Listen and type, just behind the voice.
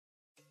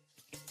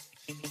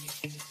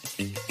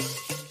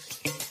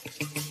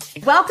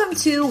Welcome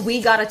to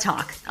We Gotta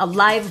Talk, a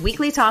live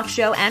weekly talk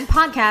show and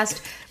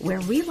podcast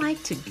where we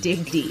like to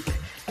dig deep.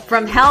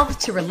 From health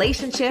to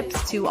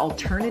relationships to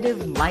alternative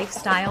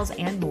lifestyles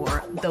and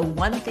more, the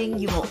one thing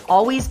you will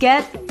always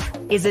get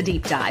is a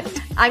deep dive.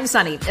 I'm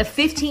Sunny, a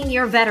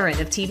 15-year veteran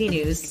of TV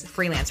news,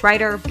 freelance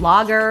writer,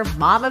 blogger,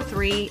 mom of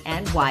 3,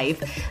 and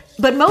wife.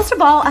 But most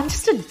of all, I'm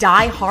just a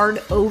die-hard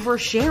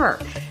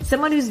oversharer,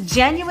 someone who's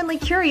genuinely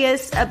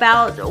curious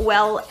about,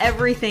 well,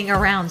 everything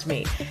around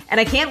me. And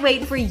I can't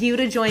wait for you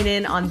to join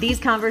in on these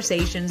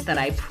conversations that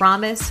I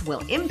promise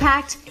will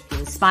impact,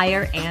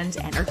 inspire, and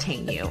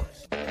entertain you.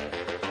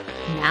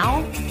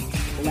 Now,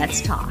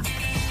 let's talk.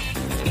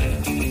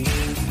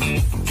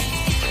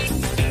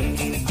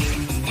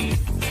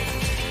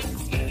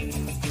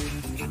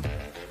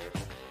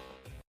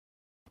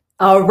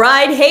 All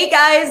right. Hey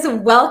guys,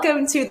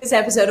 welcome to this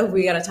episode of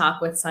We Gotta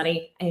Talk with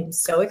Sunny. I am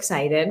so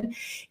excited.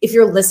 If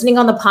you're listening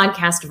on the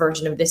podcast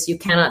version of this, you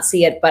cannot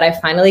see it, but I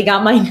finally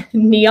got my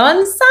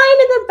neon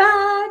sign in the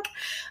back.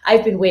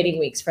 I've been waiting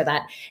weeks for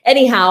that.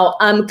 Anyhow,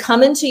 I'm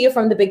coming to you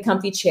from the big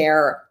comfy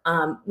chair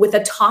with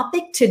a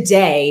topic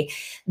today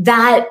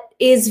that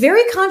is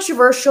very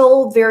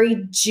controversial,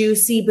 very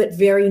juicy, but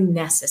very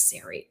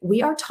necessary.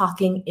 We are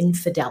talking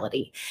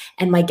infidelity.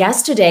 And my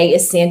guest today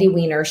is Sandy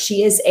Weiner.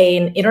 She is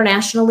an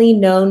internationally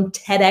known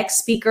TEDx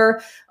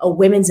speaker, a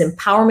women's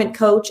empowerment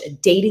coach, a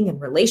dating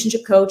and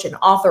relationship coach, an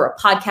author, a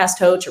podcast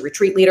coach, a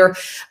retreat leader.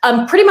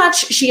 Pretty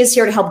much she is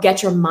here to help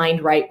get your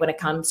mind right when it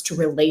comes to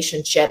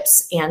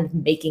relationships and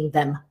making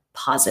them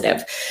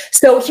positive.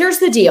 So here's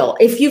the deal.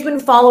 If you've been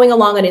following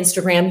along on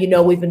Instagram, you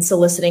know we've been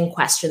soliciting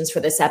questions for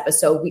this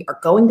episode. We are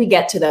going to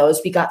get to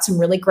those. We got some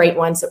really great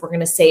ones that we're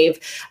going to save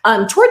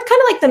toward kind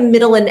of like the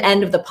middle and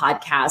end of the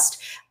podcast.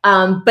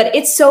 But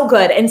it's so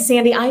good. And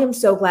Sandy, I am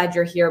so glad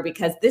you're here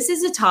because this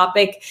is a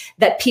topic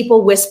that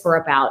people whisper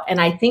about.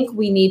 And I think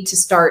we need to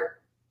start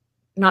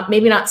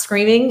maybe not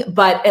screaming,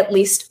 but at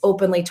least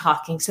openly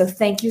talking. So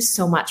thank you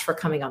so much for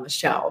coming on the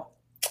show.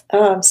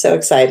 Oh, I'm so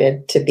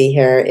excited to be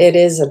here. It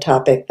is a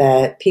topic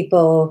that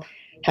people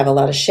have a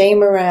lot of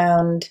shame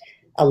around,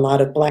 a lot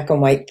of black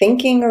and white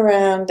thinking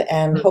around,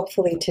 and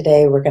hopefully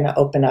today we're going to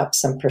open up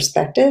some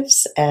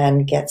perspectives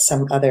and get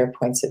some other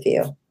points of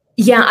view.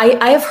 Yeah,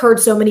 I have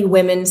heard so many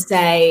women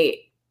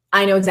say,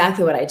 I know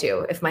exactly what I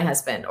do if my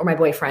husband or my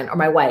boyfriend or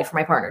my wife or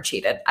my partner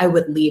cheated. I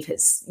would leave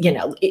his,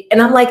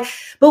 and I'm like,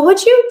 but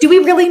do we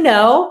really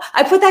know?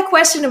 I put that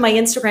question in my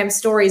Instagram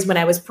stories when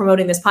I was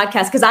promoting this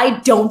podcast because I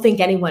don't think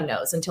anyone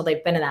knows until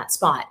they've been in that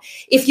spot.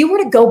 If you were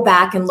to go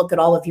back and look at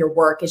all of your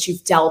work as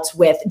you've dealt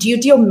with, do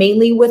you deal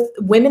mainly with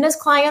women as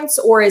clients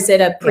or is it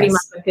a pretty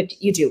much,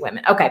 you do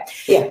women? Okay.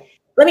 Yeah.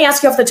 Let me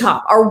ask you off the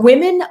top. Are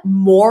women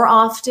more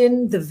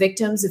often the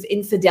victims of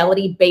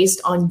infidelity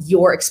based on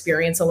your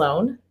experience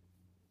alone?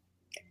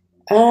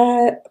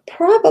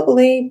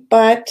 Probably,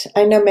 but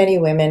I know many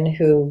women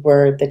who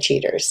were the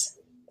cheaters.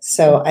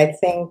 So I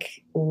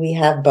think we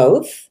have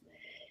both.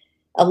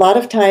 A lot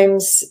of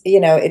times,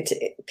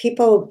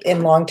 people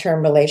in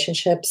long-term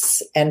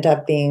relationships end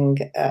up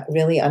being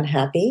really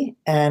unhappy.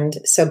 And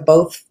so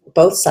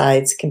both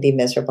sides can be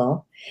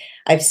miserable.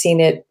 I've seen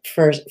it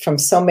from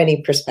so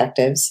many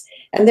perspectives.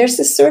 And there's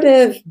this sort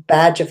of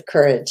badge of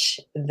courage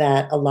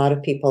that a lot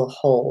of people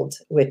hold,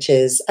 which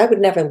is, I would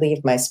never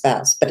leave my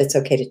spouse, but it's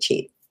okay to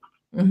cheat.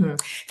 Mm-hmm.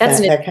 That's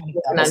that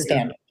kind of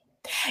standard.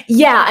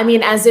 Yeah, I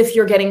mean, as if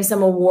you're getting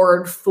some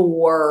award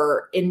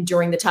for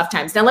enduring the tough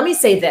times. Now, let me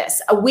say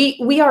this: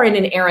 we are in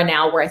an era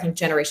now where I think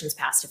generations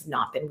past have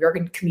not been. We're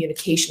in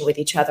communication with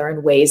each other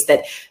in ways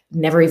that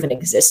never even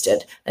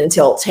existed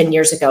until 10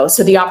 years ago.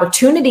 So the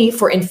opportunity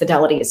for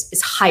infidelity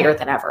is higher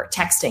than ever.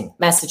 Texting,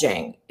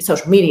 messaging,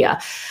 social media.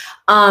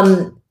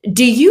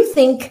 Do you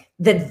think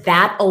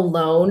that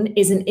alone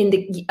is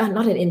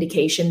not an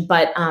indication,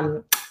 but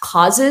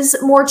causes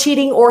more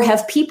cheating, or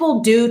have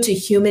people, due to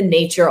human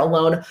nature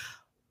alone,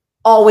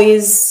 are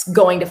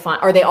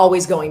they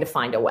always going to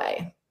find a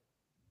way?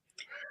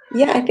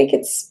 Yeah, I think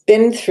it's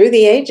been through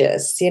the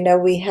ages.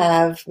 We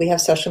have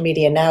social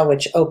media now,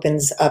 which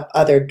opens up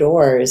other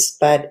doors.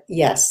 But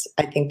yes,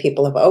 I think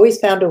people have always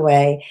found a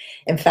way.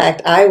 In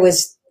fact,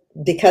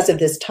 because of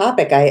this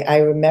topic, I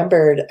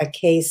remembered a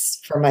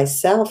case for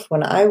myself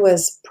when I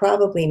was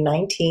probably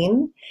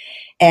 19.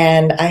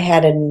 And I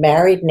had a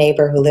married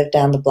neighbor who lived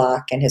down the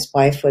block, and his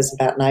wife was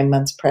about 9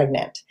 months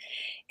pregnant.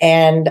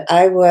 And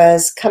I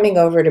was coming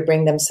over to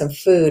bring them some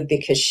food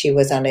because she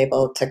was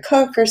unable to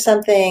cook or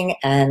something.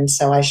 And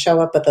so I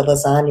show up with the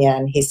lasagna,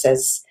 and he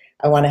says,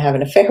 I want to have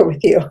an affair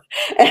with you.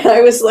 And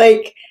I was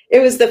like, it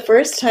was the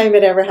first time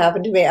it ever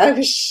happened to me. I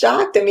was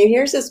shocked. I mean,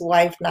 here's his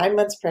wife, 9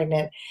 months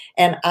pregnant,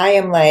 and I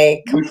am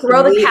like, you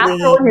throw the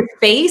casserole in his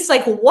face?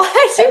 Like, what?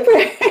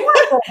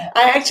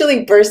 I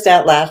actually burst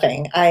out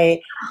laughing. I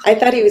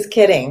thought he was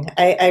kidding.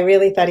 I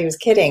really thought he was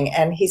kidding.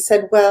 And he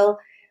said, well,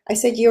 I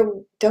said,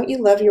 don't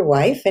you love your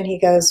wife? And he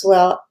goes,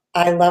 well,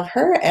 I love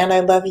her and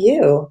I love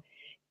you.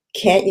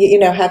 Can't you,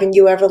 haven't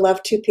you ever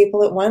loved two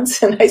people at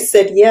once? And I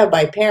said, yeah,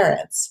 my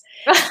parents.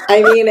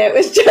 I mean, it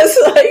was just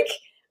like,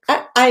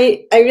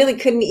 I really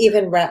couldn't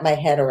even wrap my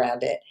head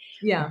around it.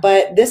 Yeah.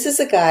 But this is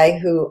a guy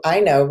who I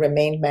know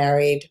remained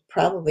married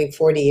probably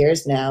 40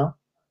 years now.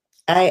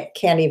 I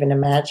can't even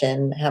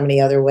imagine how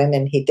many other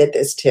women he did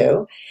this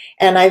to.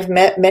 And I've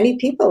met many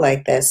people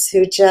like this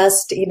who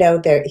just,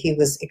 he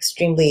was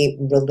extremely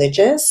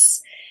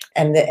religious.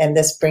 And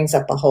this brings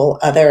up a whole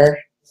other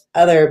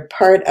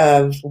part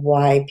of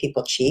why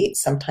people cheat.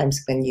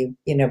 Sometimes when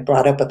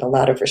brought up with a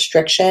lot of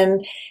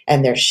restriction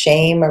and there's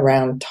shame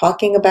around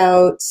talking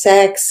about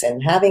sex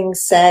and having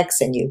sex,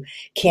 and you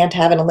can't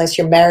have it unless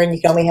you're married, and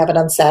you can only have it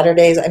on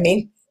Saturdays. I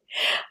mean,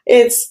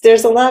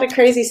 there's a lot of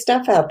crazy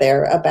stuff out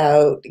there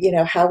about,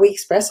 how we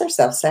express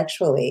ourselves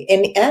sexually,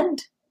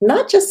 and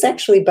not just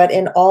sexually, but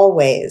in all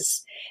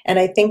ways. And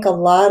I think a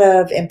lot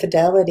of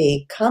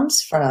infidelity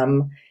comes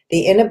from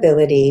the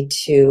inability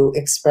to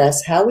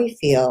express how we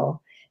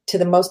feel to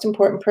the most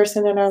important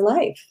person in our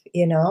life.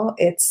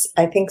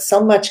 I think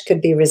so much could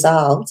be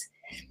resolved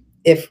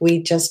if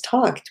we just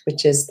talked,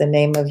 which is the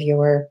name of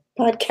your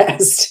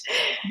podcast.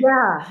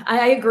 Yeah,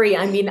 I agree.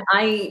 I mean,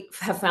 I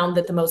have found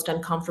that the most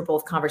uncomfortable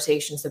of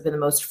conversations have been the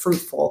most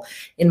fruitful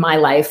in my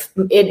life.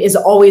 It has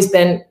always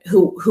been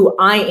who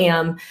I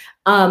am.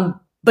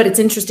 But it's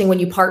interesting when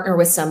you partner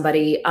with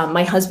somebody.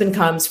 My husband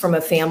comes from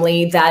a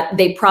family that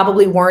they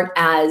probably weren't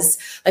as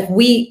like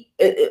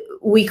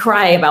we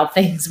cry about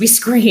things, we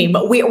scream.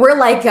 We're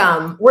like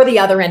we're the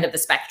other end of the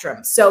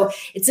spectrum. So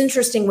it's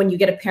interesting when you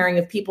get a pairing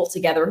of people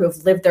together who have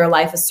lived their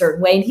life a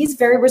certain way, and he's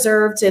very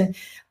reserved and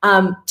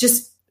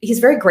he's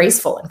very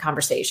graceful in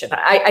conversation.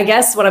 I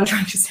guess what I'm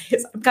trying to say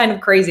is I'm kind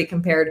of crazy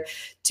compared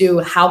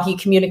to how he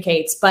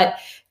communicates, but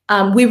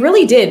we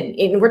really did,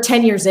 and we're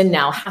 10 years in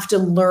now, have to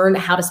learn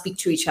how to speak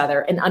to each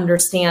other and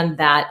understand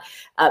that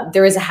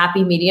there is a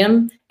happy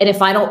medium. And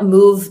if I don't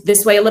move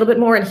this way a little bit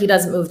more and he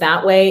doesn't move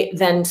that way,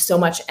 then so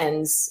much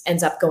ends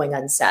up going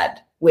unsaid,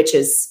 which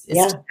is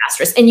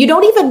disastrous. And you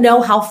don't even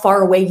know how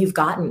far away you've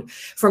gotten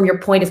from your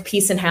point of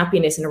peace and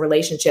happiness in a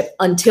relationship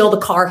until the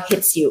car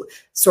hits you,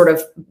 sort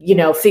of,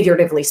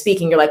 figuratively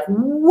speaking. You're like,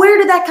 where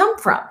did that come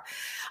from?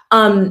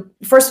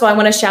 First of all, I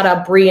want to shout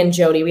out Bree and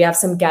Jody. We have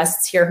some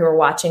guests here who are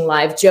watching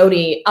live.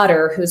 Jody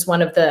Utter, who's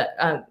one of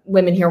the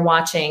women here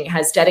watching,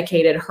 has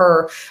dedicated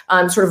her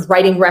sort of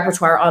writing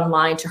repertoire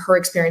online to her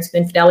experience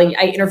with infidelity.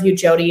 I interviewed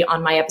Jody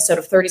on my episode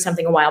of 30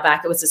 something a while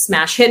back. It was a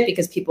smash hit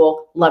because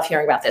people love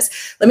hearing about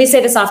this. Let me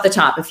say this off the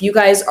top. If you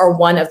guys are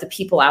one of the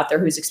people out there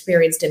who's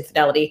experienced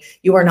infidelity,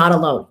 you are not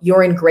alone.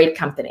 You're in great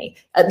company.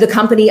 The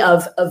company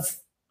of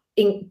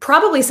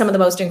probably some of the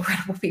most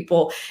incredible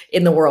people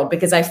in the world,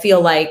 because I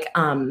feel like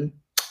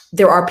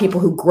there are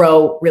people who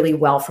grow really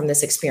well from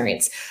this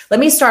experience. Let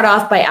me start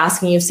off by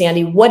asking you,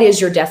 Sandy, what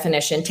is your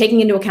definition,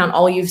 taking into account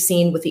all you've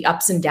seen with the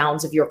ups and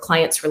downs of your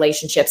clients'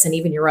 relationships and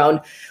even your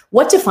own?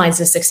 What defines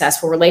a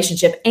successful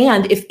relationship?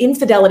 And if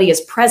infidelity is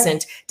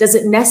present, does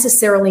it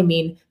necessarily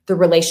mean the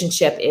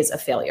relationship is a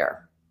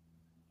failure?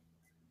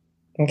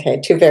 Okay,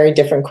 two very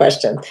different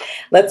questions.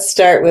 Let's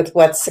start with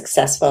what's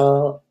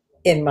successful.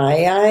 In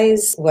my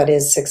eyes, what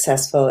is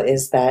successful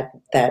is that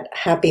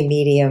happy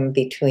medium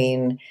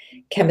between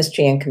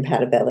chemistry and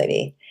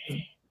compatibility.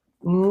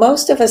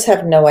 Most of us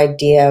have no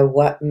idea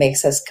what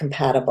makes us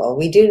compatible.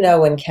 We do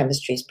know when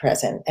chemistry is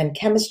present, and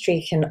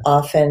chemistry can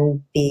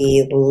often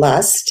be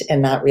lust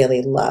and not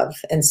really love.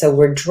 And so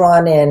we're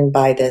drawn in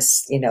by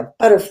this,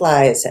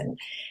 butterflies and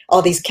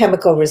all these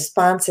chemical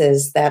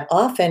responses that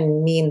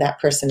often mean that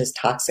person is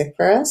toxic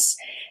for us.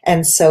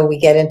 And so we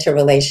get into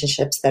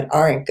relationships that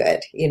aren't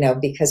good,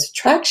 because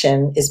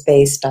attraction is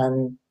based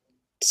on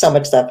so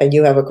much stuff. And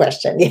you have a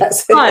question.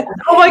 Yes. Oh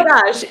my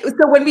gosh.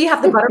 So when we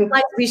have the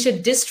butterflies, we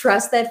should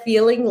distrust that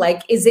feeling.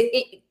 Like,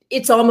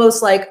 it's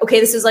almost like,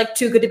 okay, this is like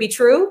too good to be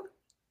true.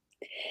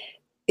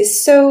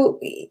 So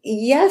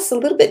yes, a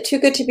little bit too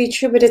good to be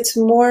true, but it's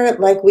more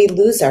like we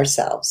lose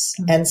ourselves.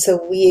 Mm-hmm. And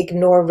so we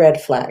ignore red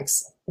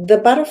flags. The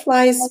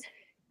butterflies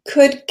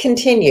could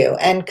continue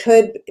and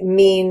could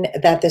mean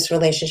that this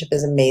relationship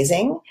is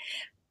amazing,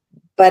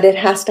 but it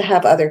has to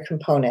have other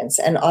components.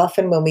 And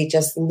often when we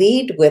just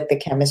lead with the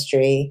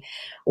chemistry,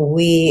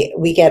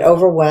 we get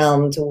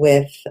overwhelmed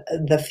with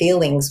the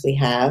feelings we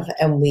have,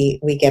 and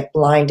we get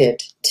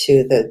blinded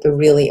to the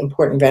really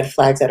important red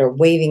flags that are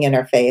waving in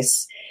our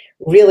face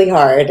really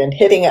hard and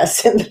hitting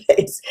us in the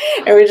face.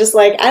 And we're just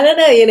like, I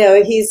don't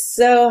know, he's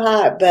so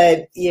hot,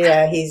 but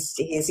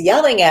he's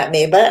yelling at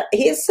me, but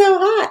he's so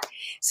hot.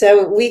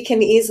 So we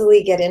can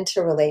easily get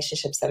into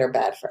relationships that are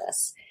bad for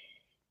us.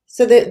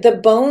 So the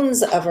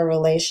bones of a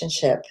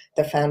relationship,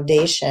 the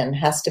foundation,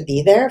 has to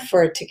be there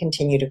for it to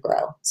continue to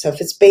grow. So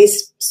if it's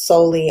based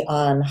solely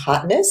on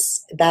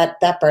hotness, that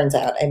burns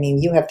out. I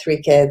mean, you have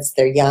 3 kids,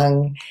 they're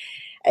young.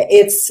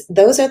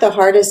 Those are the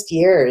hardest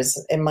years,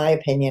 in my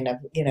opinion, of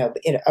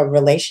in a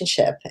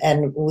relationship,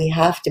 and we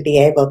have to be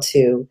able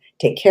to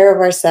take care of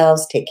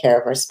ourselves, take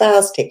care of our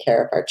spouse, take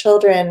care of our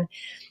children.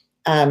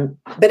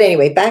 But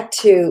anyway, back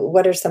to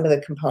what are some of the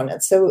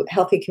components. So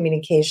healthy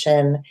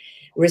communication,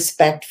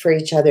 respect for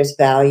each other's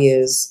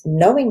values,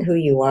 knowing who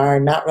you are,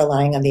 not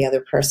relying on the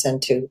other person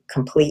to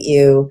complete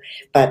you,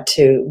 but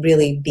to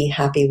really be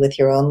happy with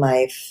your own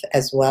life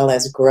as well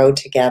as grow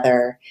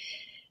together.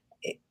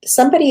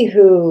 Somebody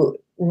who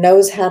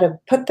knows how to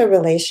put the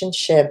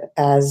relationship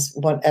as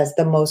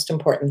the most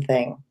important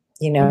thing,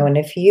 and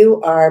if you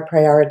are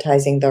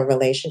prioritizing the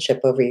relationship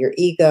over your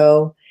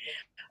ego,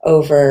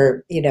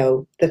 over,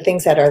 the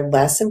things that are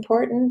less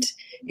important,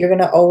 you're going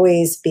to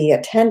always be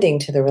attending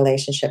to the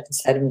relationship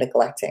instead of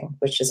neglecting,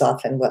 which is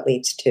often what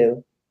leads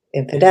to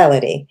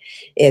infidelity.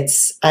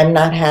 It's, I'm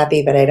not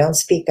happy, but I don't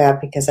speak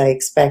up because I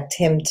expect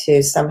him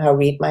to somehow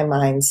read my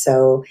mind.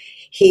 So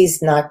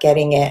he's not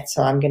getting it.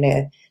 So I'm going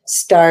to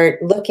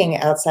start looking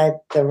outside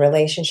the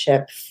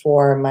relationship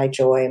for my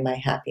joy, my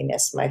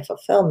happiness, my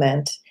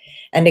fulfillment.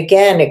 And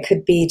again, it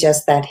could be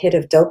just that hit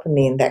of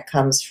dopamine that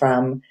comes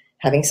from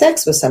having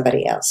sex with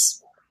somebody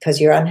else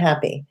because you're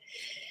unhappy.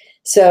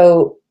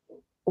 So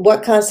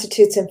what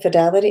constitutes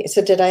infidelity?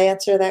 So did I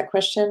answer that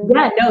question?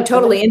 Yeah, no,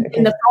 totally.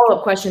 And the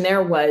follow-up question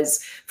there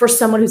was, for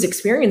someone who's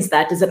experienced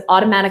that, does it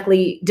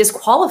automatically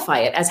disqualify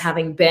it as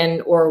having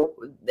been or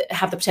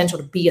have the potential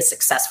to be a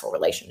successful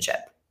relationship?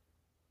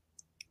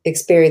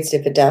 Experienced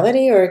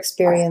infidelity or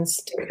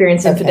experienced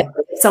infidelity?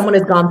 If someone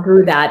has gone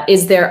through that,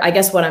 is there, I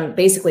guess what I'm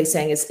basically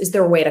saying is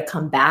there a way to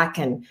come back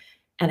and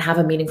have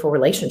a meaningful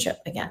relationship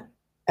again?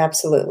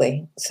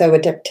 Absolutely. So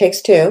it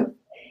takes two,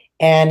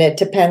 and it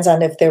depends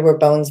on if there were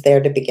bones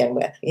there to begin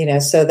with,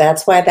 so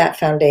that's why that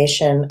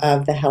foundation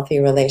of the healthy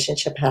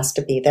relationship has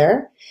to be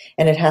there,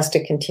 and it has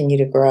to continue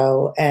to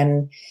grow.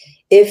 And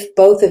if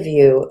both of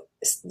you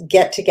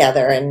get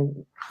together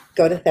and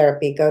go to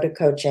therapy, go to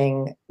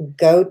coaching,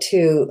 go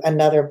to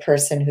another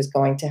person who's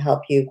going to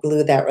help you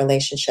glue that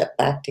relationship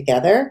back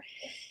together,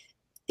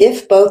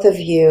 if both of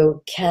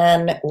you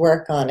can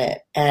work on it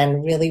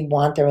and really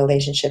want the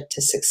relationship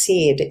to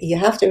succeed, you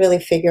have to really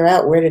figure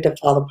out, where did it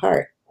fall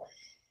apart?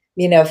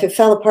 If it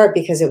fell apart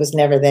because it was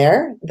never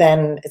there,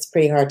 then it's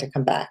pretty hard to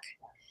come back.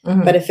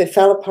 Mm-hmm. But if it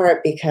fell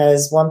apart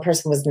because one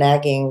person was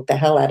nagging the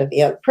hell out of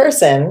the other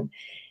person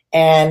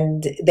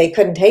and they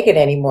couldn't take it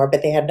anymore,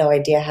 but they had no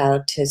idea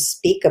how to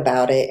speak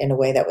about it in a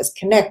way that was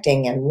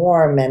connecting and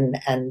warm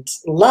and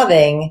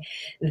loving,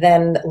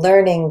 then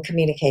learning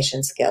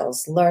communication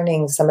skills,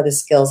 learning some of the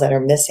skills that are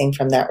missing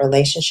from that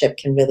relationship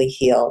can really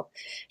heal.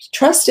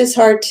 Trust is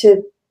hard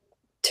to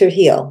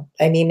heal.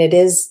 I mean, it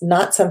is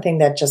not something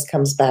that just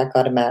comes back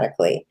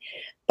automatically,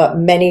 but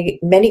many,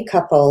 many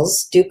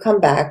couples do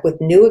come back with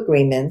new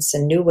agreements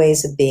and new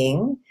ways of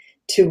being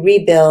to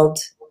rebuild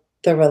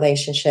the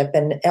relationship,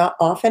 and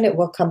often it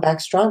will come back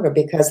stronger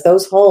because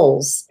those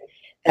holes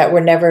that were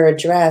never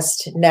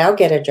addressed now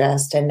get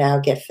addressed and now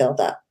get filled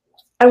up.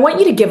 I want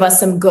you to give us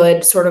some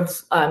good sort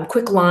of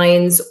quick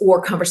lines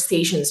or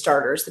conversation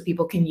starters that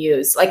people can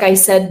use. Like I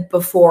said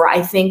before,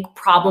 I think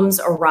problems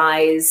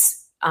arise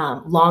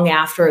long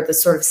after the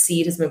sort of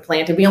seed has been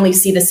planted. We only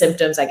see the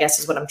symptoms, I guess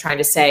is what I'm trying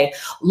to say,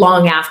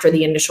 long after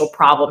the initial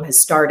problem has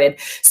started.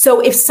 So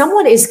if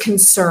someone is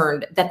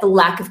concerned that the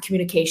lack of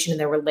communication in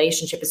their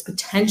relationship is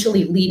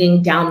potentially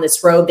leading down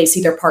this road, they see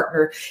their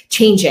partner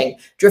changing,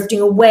 drifting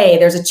away,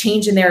 there's a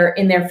change in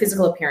their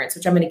physical appearance,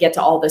 which I'm going to get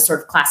to all the sort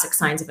of classic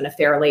signs of an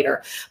affair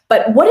later.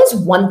 But what is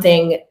one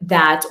thing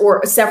that,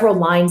 or several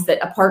lines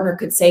that a partner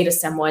could say to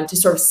someone to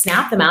sort of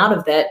snap them out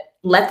of that,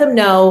 let them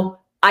know,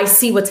 I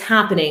see what's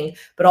happening,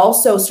 but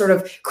also sort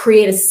of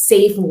create a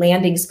safe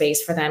landing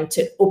space for them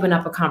to open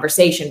up a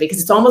conversation,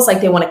 because it's almost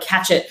like they want to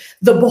catch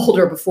the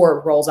boulder before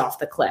it rolls off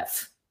the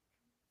cliff.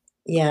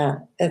 Yeah,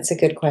 that's a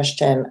good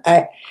question.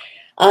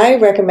 I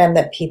recommend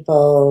that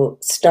people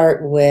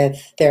start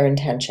with their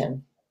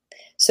intention.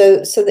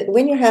 So that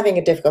when you're having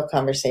a difficult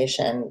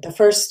conversation, the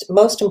first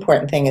most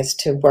important thing is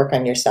to work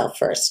on yourself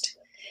first.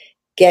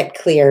 Get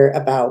clear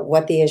about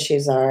what the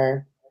issues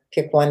are,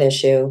 pick one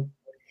issue,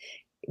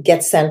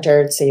 get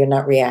centered so you're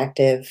not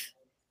reactive,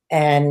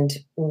 and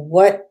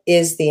what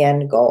is the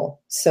end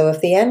goal. So if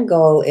the end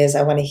goal is,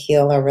 I want to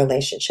heal our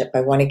relationship,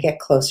 I want to get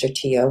closer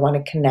to you, I want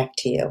to connect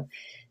to you,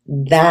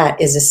 that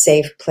is a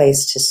safe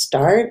place to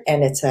start,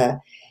 and it's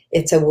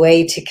a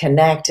way to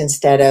connect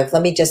instead of,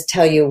 let me just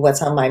tell you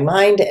what's on my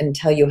mind and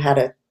tell you how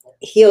to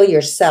heal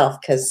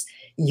yourself because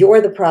you're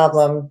the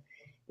problem.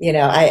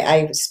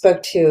 I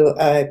spoke to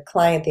a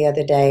client the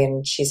other day,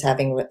 and she's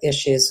having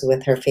issues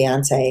with her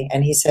fiance,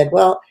 and he said,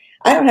 well,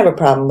 I don't have a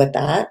problem with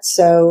that.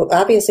 So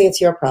obviously it's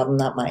your problem,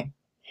 not mine.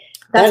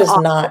 That is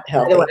awful. Not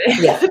healthy.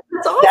 Yeah.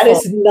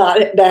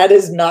 That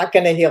is not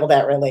going to heal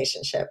that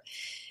relationship.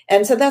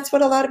 And so that's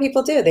what a lot of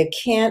people do. They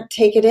can't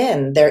take it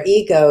in. Their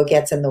ego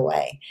gets in the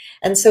way.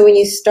 And so when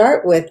you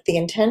start with, the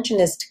intention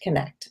is to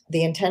connect,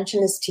 the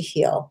intention is to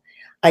heal.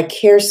 I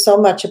care so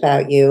much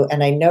about you,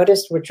 and I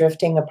noticed we're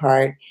drifting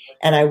apart,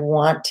 and I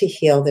want to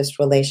heal this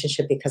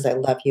relationship because I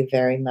love you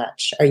very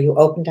much. Are you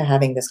open to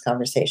having this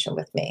conversation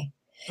with me?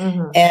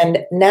 Mm-hmm. And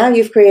now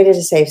you've created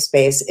a safe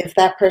space. If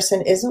that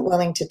person isn't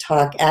willing to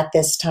talk at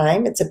this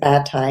time, it's a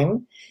bad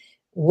time.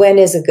 When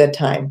is a good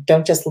time?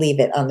 Don't just leave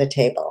it on the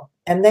table.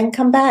 and then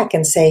come back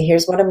and say,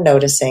 here's what I'm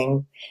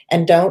noticing,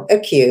 and don't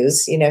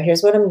accuse,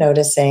 here's what I'm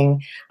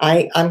noticing.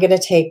 I'm going to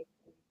take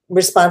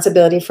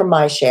responsibility for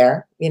my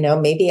share.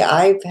 Maybe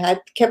I've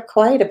had kept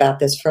quiet about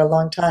this for a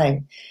long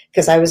time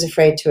because I was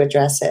afraid to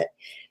address it,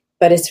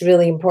 but it's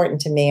really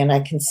important to me, and I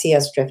can see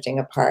us drifting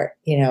apart.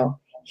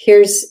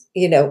 Here's,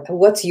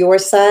 what's your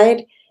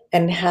side,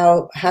 and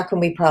how can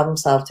we problem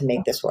solve to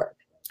make this work?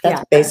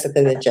 That's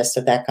basically the gist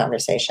of that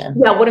conversation.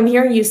 Yeah, what I'm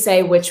hearing you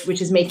say, which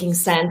is making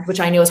sense,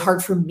 which I know is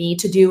hard for me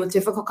to do with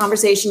difficult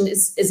conversation,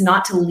 is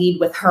not to lead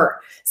with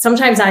hurt.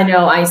 Sometimes I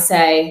know I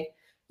say,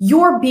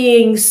 you're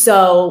being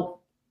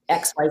so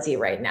XYZ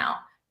right now,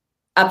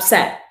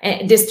 upset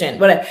and distant,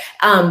 but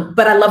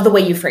I love the way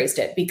you phrased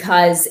it,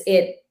 because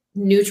it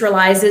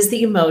neutralizes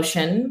the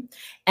emotion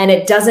and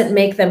it doesn't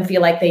make them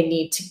feel like they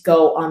need to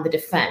go on the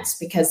defense.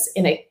 Because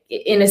in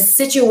a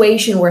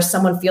situation where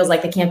someone feels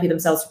like they can't be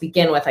themselves to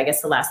begin with, I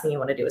guess the last thing you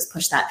want to do is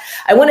push that.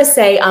 I want to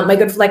say,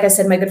 like I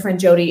said, my good friend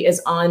Jody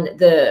is on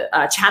the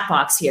chat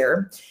box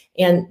here.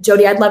 And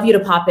Jody, I'd love you to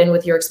pop in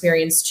with your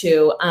experience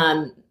too.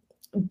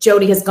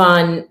 Jody has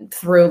gone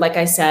through, like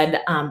I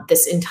said,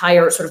 this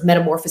entire sort of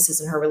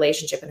metamorphosis in her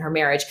relationship and her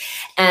marriage.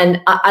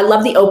 And I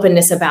love the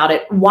openness about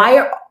it.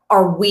 Why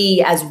are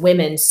we as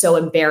women so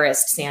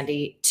embarrassed,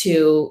 Sandy,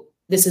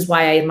 this is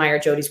why I admire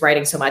Jody's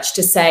writing so much,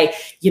 to say,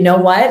 you know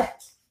what?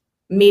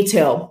 Me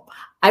too.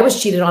 I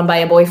was cheated on by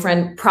a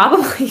boyfriend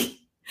probably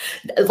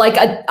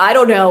I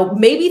don't know,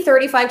 maybe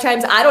 35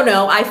 times. I don't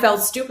know. I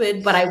felt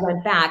stupid, but I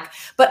went back.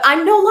 But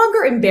I'm no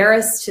longer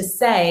embarrassed to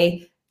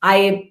say,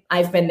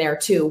 I've been there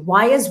too.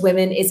 Why, as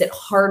women, is it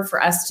hard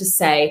for us to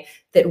say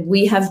that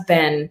we have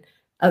been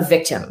a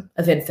victim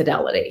of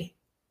infidelity?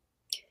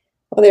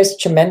 Well, there's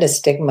tremendous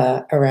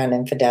stigma around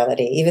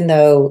infidelity. Even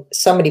though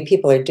so many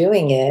people are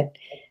doing it,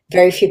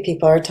 very few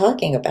people are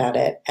talking about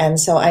it. And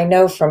so I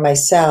know for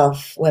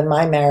myself, when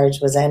my marriage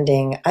was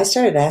ending, I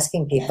started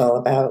asking people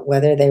about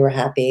whether they were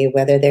happy,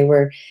 whether they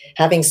were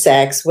having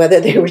sex, whether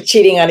they were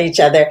cheating on each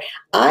other.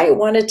 I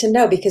wanted to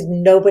know because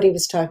nobody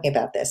was talking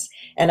about this.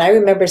 And I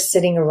remember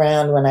sitting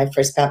around when I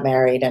first got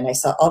married and I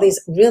saw all these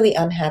really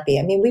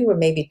unhappy, we were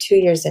maybe 2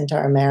 years into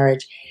our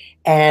marriage,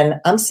 and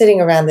I'm sitting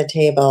around the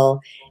table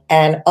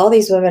and all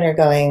these women are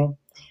going,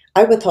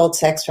 I withhold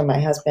sex from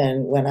my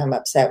husband when I'm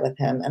upset with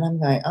him. And I'm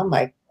going, oh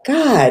my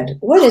God,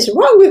 what is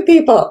wrong with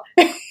people?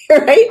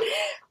 Right?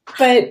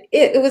 But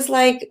it was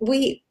like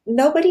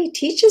nobody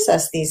teaches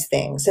us these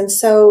things. And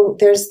so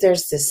there's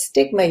this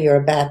stigma,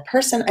 you're a bad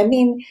person.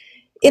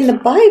 In the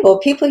Bible,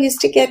 people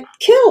used to get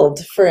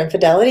killed for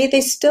infidelity.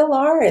 They still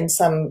are in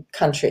some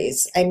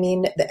countries. And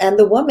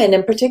the woman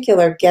in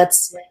particular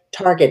gets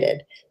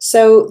targeted.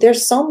 So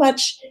there's so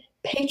much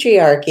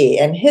patriarchy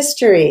and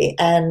history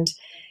and,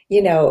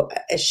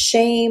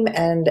 shame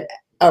and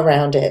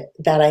around it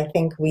that I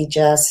think we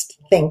just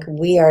think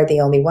we are the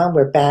only one.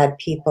 We're bad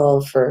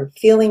people for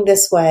feeling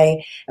this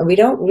way. And we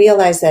don't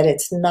realize that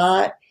it's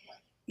not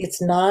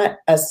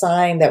a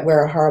sign that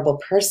we're a horrible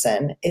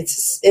person.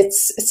 It's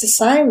a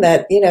sign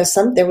that,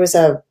 there was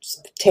a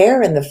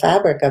tear in the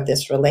fabric of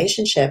this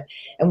relationship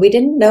and we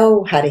didn't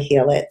know how to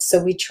heal it.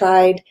 So we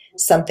tried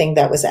something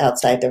that was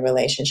outside the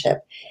relationship.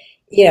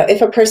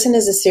 If a person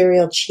is a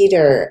serial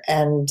cheater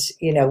and,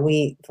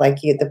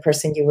 the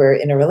person you were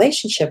in a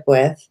relationship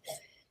with,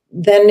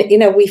 then,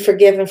 we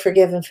forgive and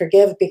forgive and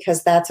forgive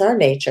because that's our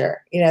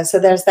nature. So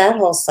there's that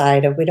whole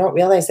side of we don't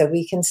realize that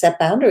we can set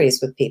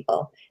boundaries with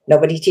people.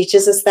 Nobody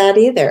teaches us that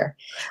either.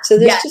 So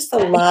there's just a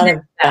lot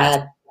of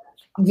bad.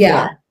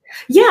 Yeah.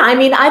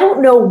 I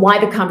don't know why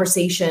the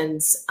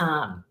conversations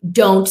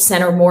don't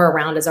center more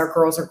around, as our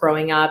girls are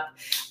growing up,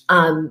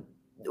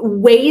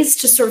 ways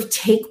to sort of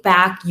take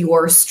back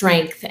your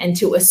strength and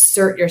to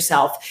assert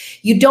yourself.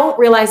 You don't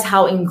realize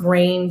how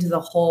ingrained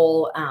the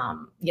whole,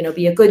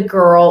 be a good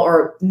girl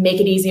or make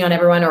it easy on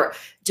everyone or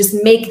just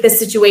make the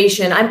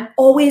situation. I'm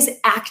always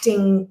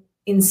acting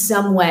in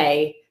some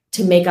way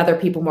to make other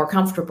people more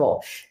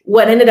comfortable.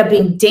 What ended up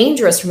being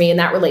dangerous for me in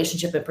that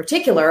relationship in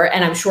particular,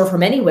 and I'm sure for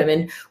many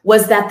women,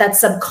 was that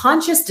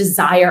subconscious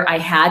desire I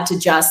had to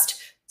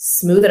just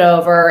smooth it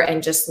over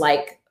and just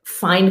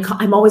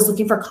I'm always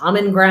looking for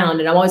common ground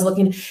and I'm always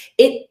looking,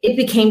 it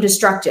became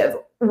destructive.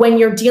 When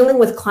you're dealing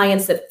with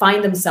clients that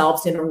find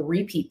themselves in a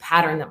repeat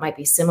pattern that might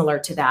be similar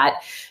to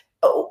that,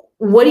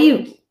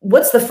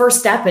 what's the first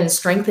step in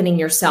strengthening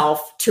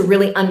yourself to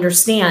really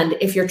understand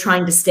if you're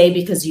trying to stay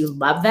because you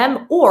love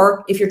them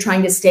or if you're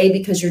trying to stay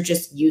because you're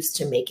just used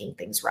to making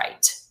things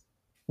right?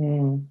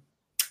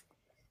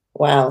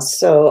 Wow.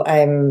 So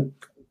I'm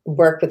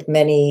work with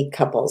many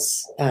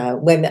couples.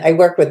 When I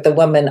work with the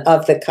woman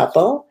of the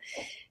couple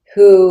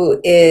who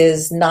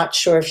is not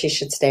sure if she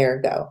should stay or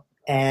go.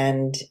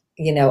 And,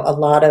 a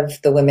lot of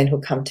the women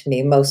who come to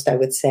me, most I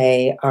would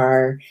say,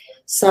 are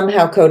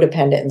somehow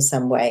codependent in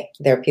some way.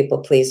 They're people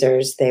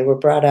pleasers. They were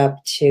brought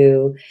up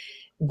to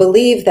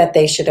believe that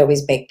they should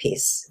always make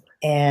peace.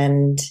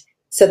 And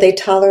so they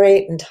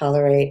tolerate and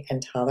tolerate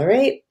and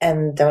tolerate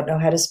and don't know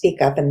how to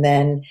speak up. And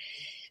then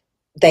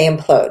they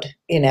implode.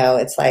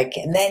 It's like,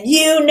 and then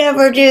you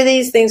never do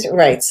these things.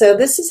 Right. So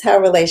this is how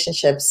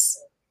relationships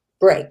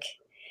break.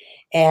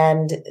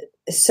 And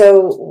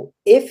so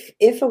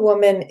if a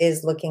woman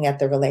is looking at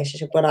the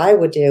relationship, what I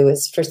would do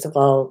is, first of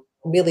all,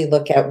 really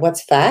look at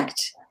what's fact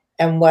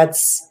and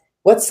what's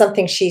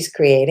something she's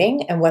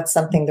creating and what's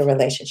something the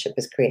relationship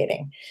is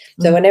creating.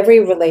 So in every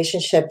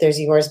relationship, there's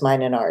yours,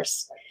 mine, and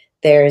ours.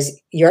 There's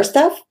your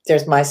stuff,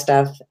 there's my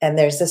stuff, and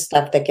there's the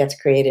stuff that gets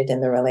created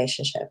in the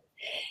relationship.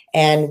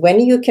 And when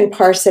you can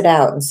parse it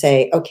out and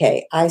say,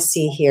 okay, I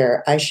see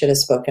here, I should have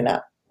spoken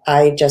up.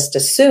 I just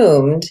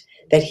assumed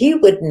that he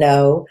would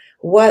know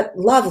what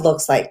love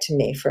looks like to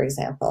me, for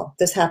example.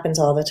 This happens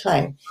all the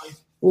time.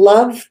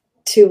 Love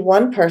to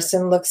one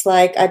person looks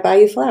like I buy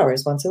you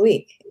flowers once a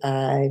week.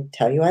 I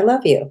tell you I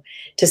love you.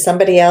 To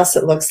somebody else,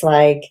 it looks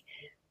like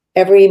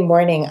every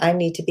morning I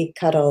need to be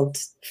cuddled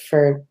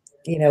for,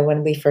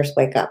 when we first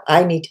wake up.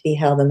 I need to be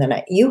held in the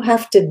night. You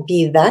have to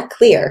be that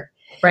clear.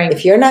 Right.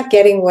 If you're not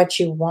getting what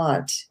you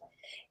want.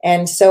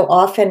 And so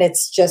often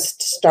it's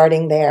just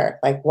starting there.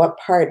 Like, what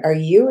part are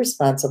you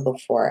responsible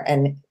for?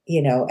 And,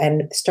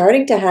 and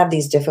starting to have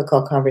these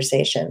difficult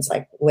conversations.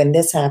 Like, when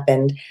this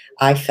happened,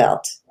 I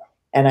felt,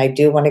 and I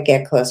do want to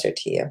get closer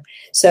to you.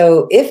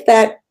 So if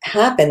that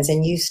happens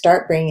and you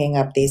start bringing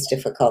up these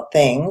difficult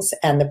things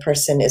and the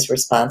person is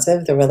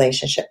responsive, the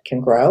relationship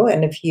can grow.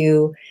 And if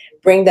you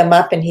bring them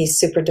up and he's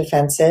super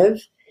defensive,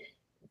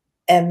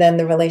 and then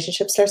the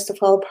relationship starts to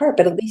fall apart,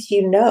 but at least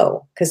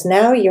because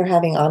now you're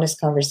having honest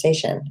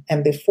conversation.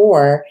 And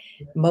before,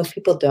 most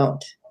people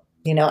don't.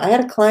 I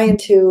had a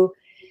client who,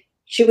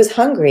 she was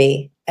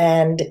hungry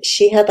and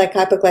she had like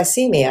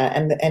hypoglycemia,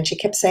 and she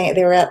kept saying,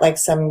 they were at like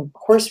some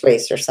horse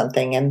race or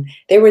something, and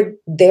they were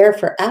there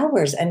for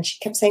hours, and she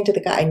kept saying to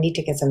the guy, I need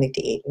to get something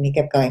to eat. And he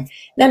kept going,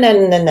 no, no,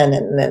 no, no, no,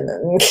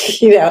 no,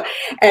 no.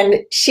 And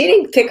she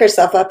didn't pick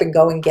herself up and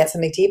go and get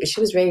something to eat, but she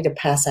was ready to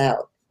pass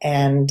out.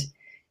 And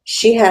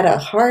she had a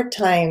hard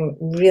time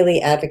really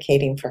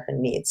advocating for her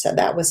needs. So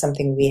that was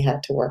something we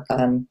had to work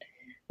on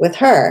with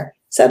her.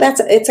 So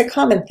it's a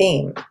common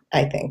theme,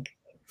 I think.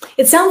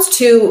 It sounds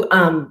too,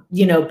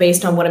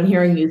 based on what I'm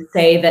hearing you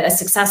say, that a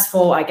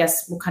successful, I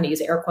guess we'll kind of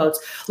use air quotes,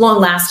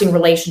 long-lasting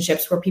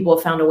relationships where people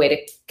have found a way to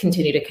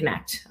continue to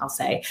connect, I'll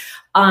say.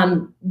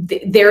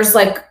 There's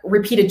like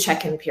repeated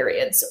check-in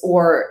periods,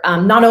 or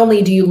not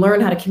only do you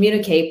learn how to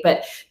communicate,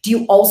 but do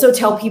you also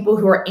tell people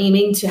who are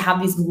aiming to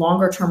have these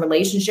longer-term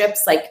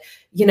relationships, like,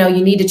 you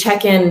need to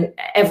check in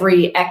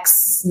every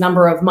X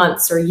number of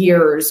months or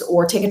years,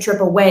 or take a trip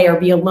away or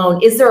be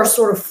alone? Is there a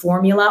sort of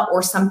formula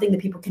or something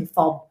that people can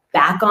fall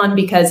back on?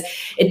 Because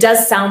it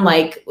does sound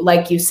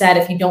like you said,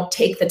 if you don't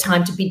take the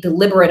time to be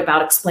deliberate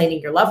about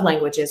explaining your love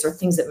languages or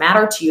things that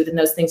matter to you, then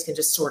those things can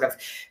just sort of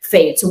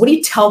fade. So what do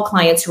you tell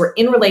clients who are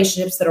in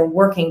relationships that are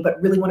working,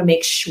 but really want to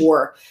make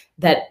sure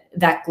that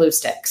that glue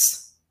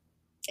sticks?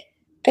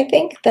 I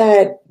think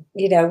that,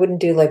 I wouldn't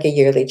do like a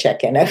yearly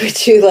check-in. I would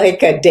do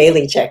like a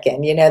daily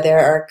check-in. There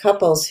are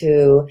couples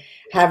who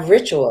have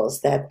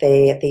rituals that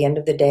they, at the end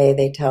of the day,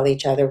 they tell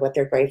each other what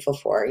they're grateful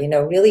for,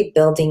 really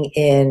building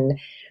in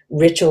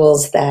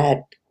rituals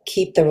that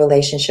keep the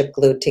relationship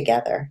glued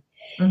together.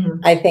 Mm-hmm.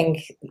 I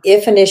think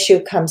if an issue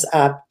comes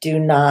up, do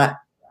not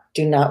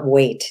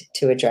wait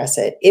to address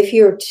it. If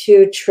you're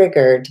too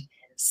triggered,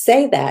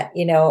 say that.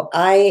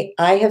 I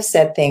have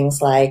said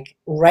things like,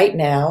 right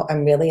now,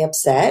 I'm really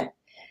upset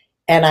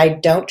and I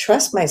don't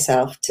trust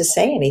myself to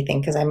say anything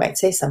because I might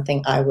say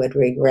something I would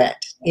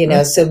regret.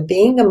 Mm-hmm. So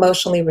being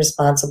emotionally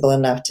responsible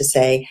enough to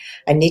say,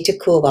 I need to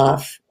cool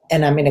off,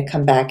 and I'm going to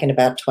come back in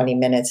about 20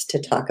 minutes to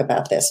talk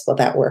about this. Will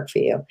that work for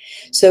you?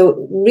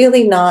 So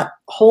really not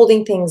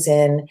holding things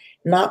in,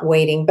 not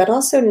waiting, but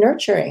also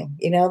nurturing,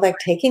 like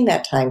taking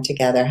that time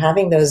together,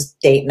 having those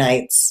date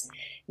nights,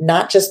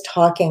 not just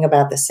talking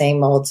about the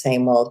same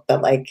old,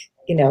 but like,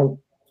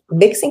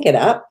 mixing it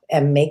up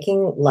and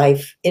making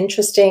life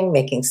interesting,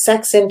 making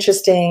sex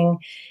interesting.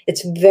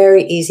 It's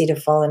very easy to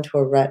fall into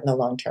a rut in a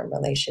long-term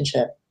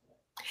relationship.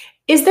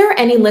 Is there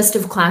any list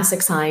of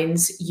classic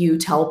signs you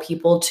tell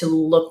people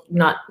to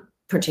not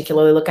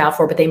particularly look out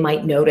for, but they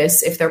might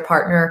notice if their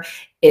partner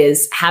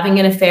is having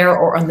an affair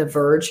or on the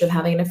verge of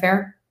having an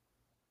affair?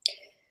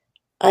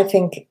 I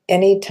think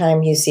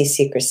anytime you see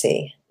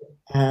secrecy,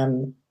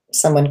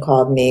 someone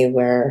called me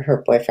where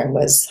her boyfriend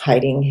was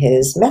hiding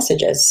his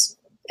messages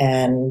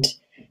and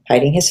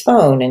hiding his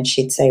phone, and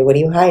she'd say, what are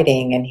you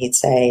hiding? And he'd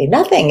say,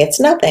 nothing, it's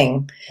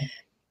nothing.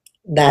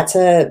 That's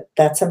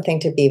something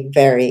to be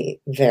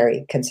very,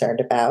 very concerned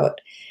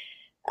about.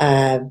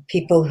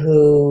 People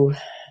who,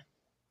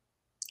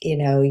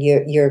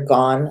 you're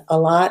gone a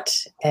lot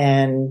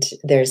and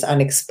there's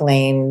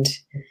unexplained,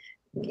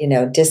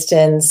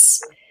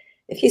 distance.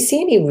 If you see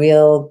any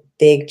real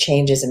big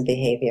changes in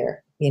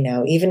behavior,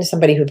 even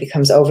somebody who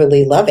becomes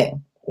overly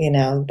loving,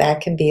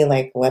 that can be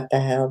like, what the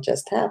hell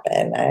just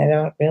happened? I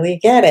don't really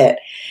get it.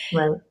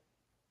 Right.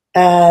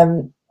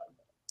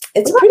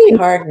 It's pretty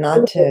hard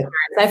not to.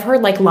 I've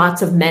heard like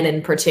lots of men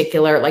in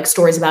particular, like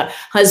stories about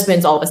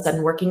husbands all of a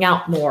sudden working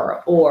out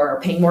more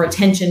or paying more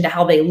attention to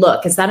how they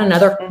look. Is that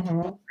another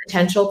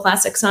potential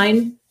classic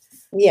sign?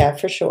 Yeah,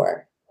 for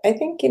sure. I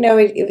think,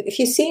 if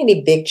you see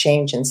any big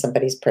change in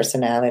somebody's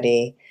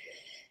personality,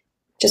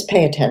 just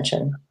pay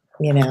attention.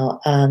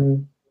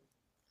 The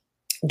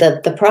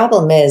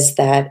problem is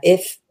that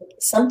if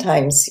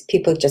sometimes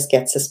people just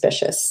get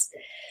suspicious.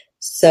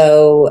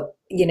 So,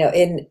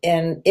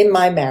 in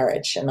my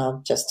marriage, and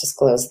I'll just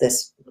disclose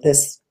this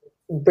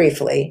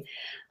briefly,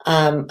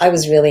 I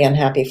was really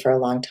unhappy for a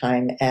long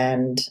time,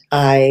 and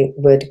I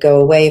would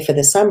go away for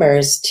the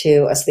summers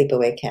to a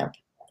sleepaway camp.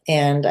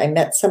 And I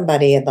met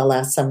somebody in the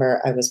last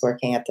summer I was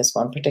working at this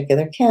one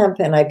particular camp,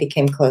 and I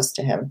became close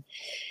to him.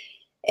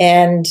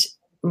 And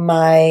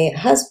my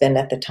husband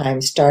at the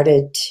time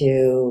started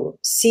to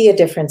see a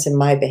difference in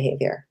my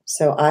behavior.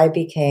 So I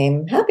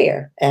became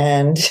happier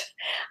and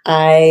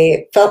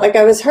I felt like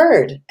I was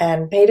heard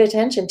and paid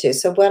attention to.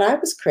 So what I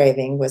was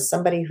craving was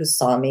somebody who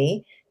saw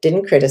me,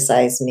 didn't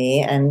criticize me,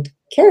 and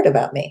cared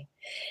about me.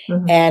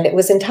 Mm-hmm. And it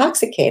was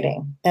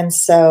intoxicating. And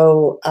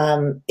so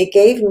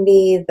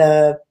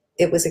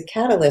it was a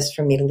catalyst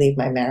for me to leave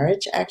my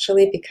marriage,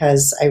 actually,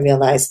 because I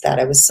realized that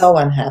I was so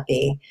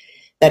unhappy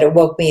that it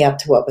woke me up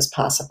to what was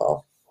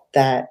possible,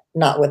 that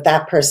not with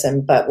that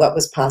person, but what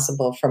was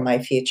possible for my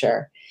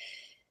future.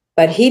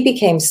 But he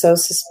became so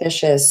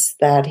suspicious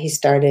that he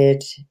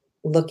started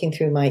looking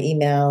through my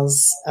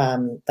emails,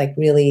 like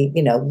really,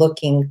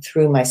 looking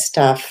through my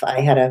stuff.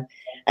 I had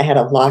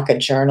to lock a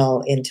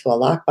journal into a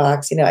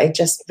lockbox. I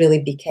just really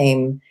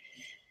became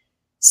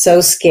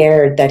so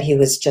scared that he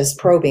was just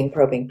probing,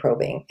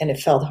 and it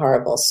felt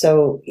horrible.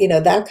 So,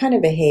 that kind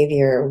of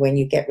behavior, when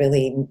you get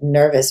really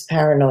nervous,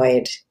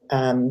 paranoid,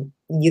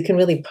 you can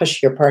really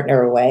push your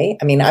partner away.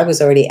 I mean, I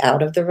was already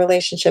out of the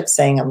relationship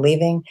saying I'm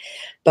leaving,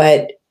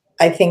 but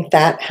I think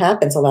that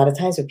happens a lot of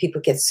times when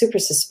people get super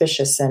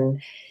suspicious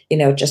and,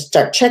 just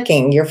start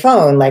checking your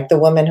phone. Like the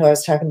woman who I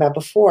was talking about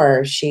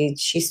before, she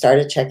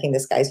started checking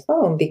this guy's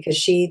phone because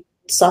she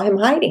saw him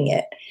hiding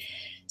it.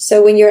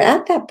 So when you're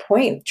at that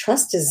point,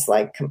 trust is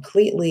like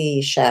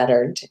completely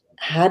shattered.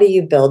 How do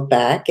you build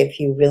back if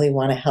you really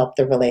want to help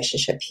the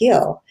relationship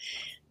heal?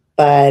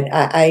 But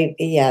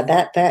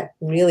that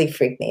really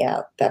freaked me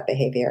out, that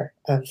behavior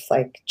of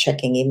like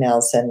checking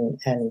emails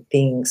and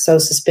being so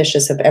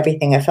suspicious of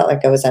everything. I felt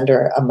like I was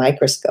under a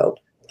microscope.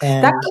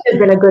 And that could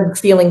have been a good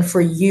feeling for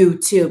you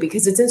too,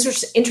 because it's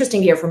interesting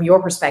to hear from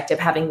your perspective,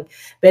 having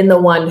been the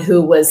one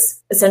who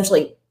was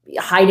essentially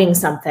hiding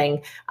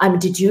something.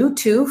 Did you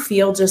too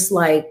feel just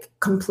like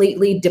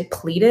completely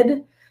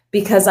depleted?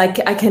 Because I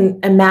can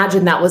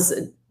imagine that was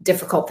a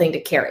difficult thing to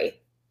carry.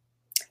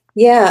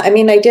 Yeah, I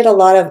mean, I did a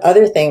lot of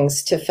other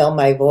things to fill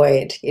my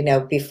void.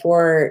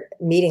 Before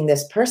meeting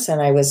this person,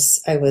 I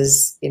was,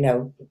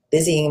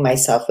 busying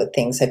myself with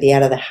things. I'd be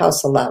out of the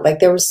house a lot. Like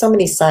there were so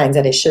many signs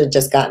that I should have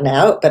just gotten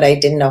out, but I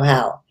didn't know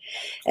how.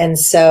 And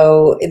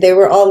so they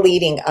were all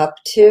leading up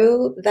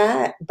to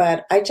that,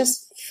 but I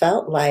just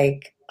felt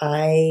like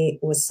I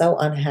was so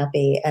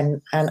unhappy,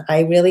 and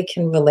I really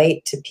can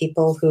relate to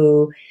people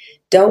who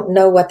don't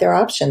know what their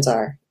options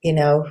are,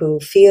 who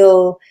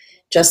feel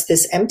just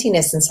this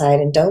emptiness inside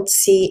and don't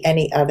see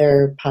any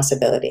other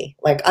possibility.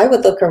 Like I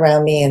would look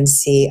around me and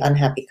see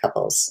unhappy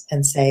couples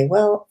and say,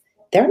 well,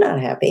 they're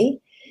not happy.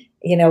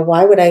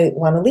 Why would I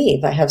want to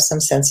leave? I have some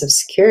sense of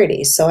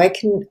security. So I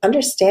can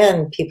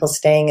understand people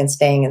staying and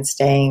staying and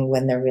staying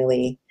when they're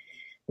really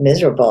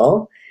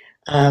miserable.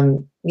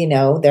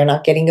 They're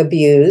not getting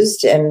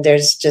abused and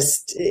it's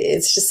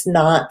just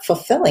not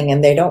fulfilling.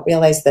 And they don't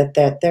realize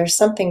that there's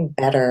something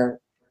better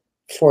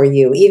for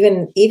you.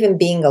 Even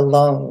being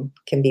alone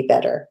can be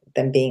better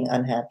than being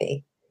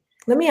unhappy.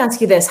 Let me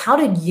ask you this. How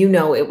did you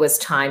know it was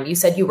time? You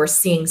said you were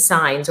seeing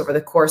signs over the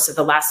course of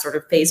the last sort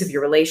of phase of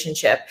your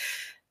relationship,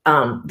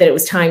 that it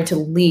was time to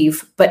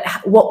leave. But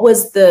what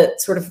was the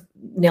sort of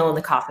nail in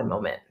the coffin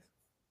moment?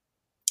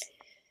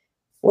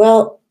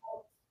 Well,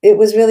 it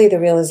was really the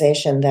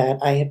realization that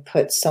I had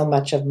put so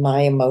much of my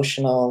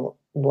emotional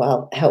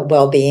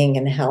well-being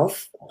and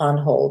health on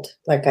hold.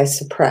 Like I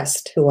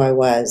suppressed who I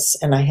was,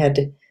 and I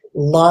had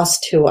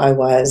lost who I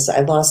was. I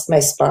lost my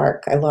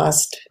spark. I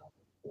lost,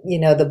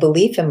 the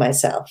belief in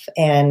myself.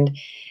 And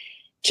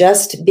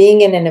just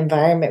being in an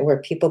environment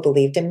where people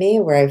believed in me,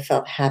 where I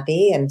felt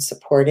happy and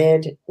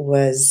supported,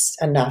 was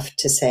enough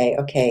to say,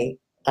 okay,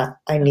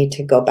 I need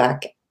to go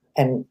back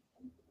and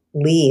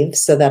leave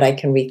so that I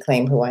can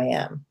reclaim who I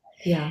am.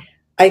 Yeah.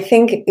 I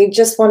think I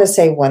just want to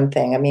say one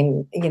thing. I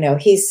mean,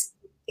 he's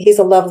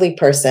a lovely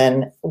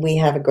person. We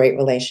have a great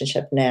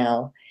relationship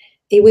now.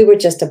 We were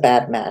just a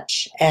bad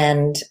match.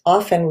 And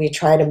often we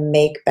try to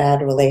make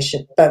bad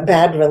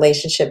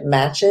relationship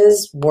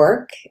matches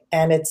work.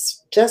 And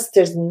it's just,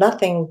 there's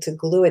nothing to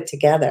glue it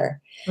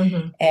together.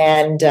 Mm-hmm.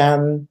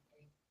 And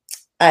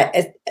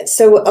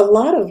so a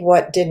lot of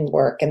what didn't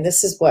work, and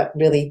this is what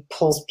really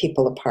pulls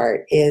people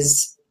apart,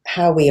 is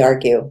how we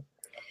argue.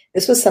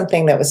 This was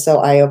something that was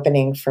so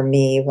eye-opening for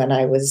me when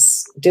I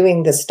was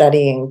doing the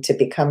studying to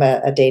become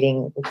a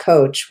dating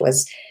coach.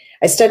 Was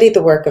I studied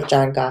the work of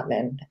John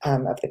Gottman,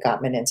 of the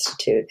Gottman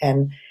Institute.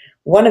 And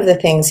one of the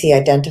things he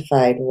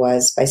identified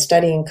was by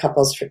studying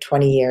couples for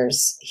 20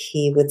 years,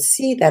 he would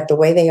see that the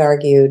way they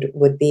argued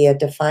would be a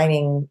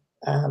defining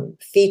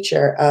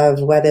feature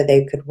of whether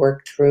they could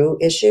work through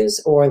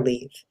issues or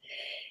leave.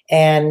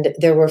 And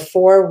there were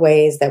four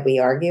ways that we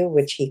argue,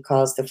 which he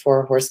calls the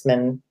four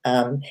horsemen.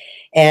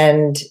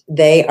 And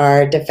they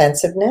are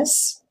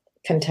defensiveness,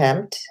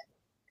 contempt,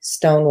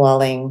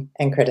 stonewalling,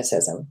 and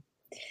criticism.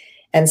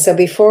 And so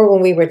before,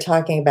 when we were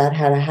talking about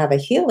how to have a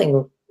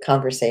healing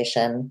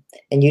conversation,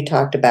 and you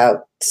talked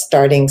about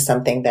starting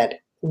something that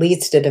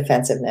leads to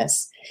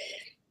defensiveness,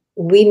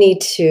 we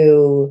need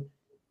to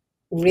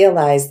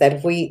realize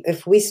that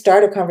if we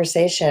start a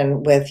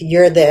conversation with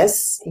you're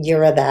this,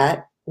 you're a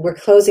that, we're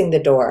closing the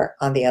door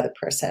on the other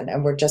person,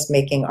 and we're just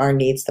making our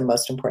needs the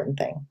most important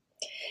thing.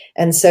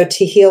 And so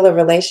to heal a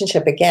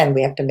relationship, again,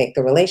 we have to make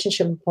the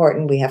relationship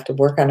important. We have to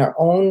work on our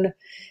own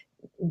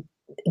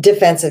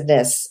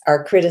defensiveness,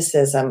 our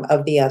criticism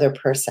of the other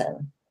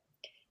person,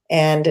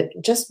 and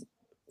just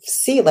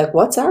see, like,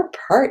 what's our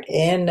part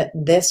in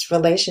this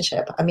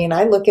relationship? I mean,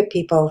 I look at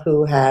people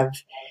who are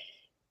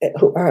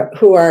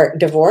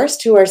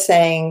divorced, who are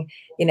saying,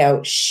 you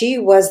know, she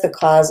was the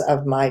cause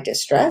of my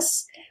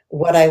distress.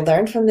 What I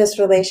learned from this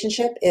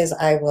relationship is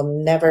I will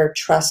never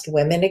trust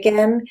women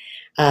again.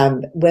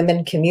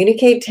 Women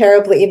communicate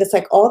terribly. And it's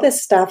like all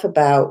this stuff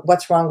about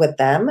what's wrong with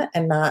them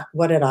and not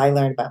what did I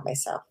learn about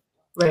myself.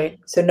 Right.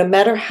 So no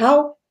matter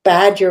how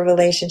bad your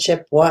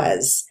relationship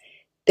was,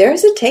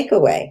 there's a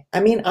takeaway.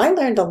 I mean, I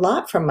learned a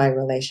lot from my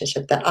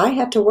relationship that I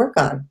had to work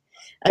on.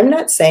 I'm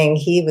not saying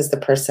he was the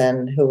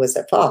person who was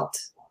at fault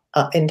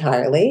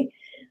entirely.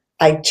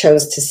 I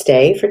chose to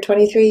stay for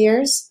 23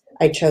 years.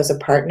 I chose a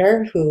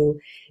partner who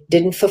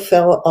didn't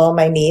fulfill all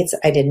my needs.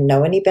 I didn't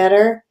know any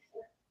better.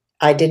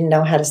 I didn't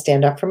know how to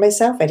stand up for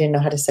myself. I didn't know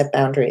how to set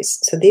boundaries.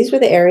 So these were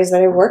the areas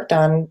that I worked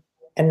on.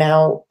 And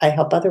now I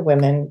help other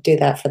women do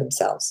that for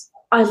themselves.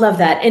 I love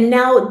that. And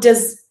now,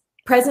 does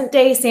present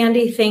day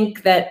Sandy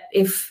think that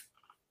if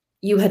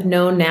you had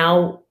known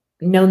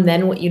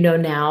then what you know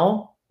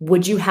now,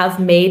 would you have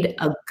made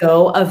a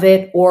go of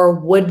it, or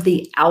would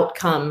the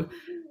outcome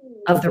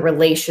of the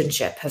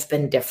relationship have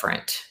been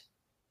different?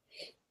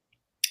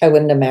 I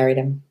wouldn't have married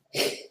him.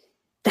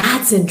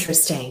 That's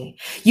interesting.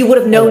 You would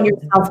have known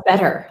yourself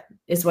better,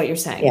 is what you're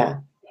saying. Yeah.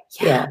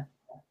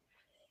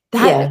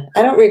 I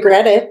don't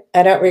regret it.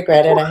 I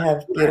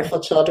have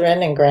beautiful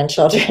children and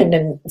grandchildren,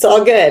 and it's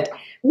all good.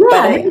 Yeah,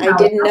 but I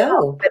didn't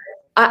know.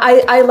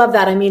 I love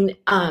that. I mean,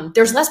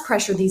 there's less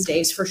pressure these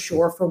days, for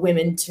sure, for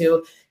women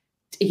to,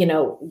 you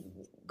know,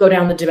 go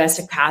down the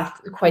domestic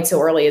path quite so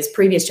early as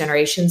previous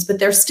generations. But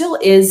there still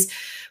is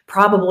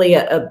probably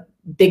a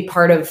big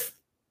part of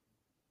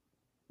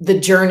the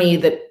journey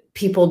that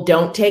people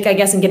don't take, I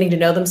guess, in getting to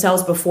know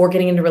themselves before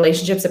getting into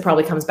relationships. It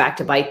probably comes back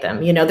to bite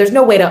them. You know, there's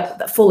no way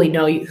to fully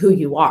know who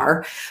you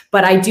are.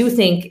 But I do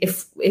think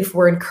if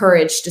we're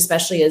encouraged,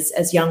 especially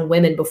as young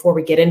women, before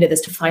we get into this,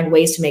 to find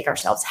ways to make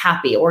ourselves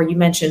happy, or you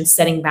mentioned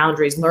setting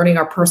boundaries, learning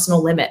our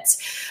personal limits,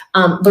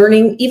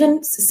 learning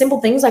even simple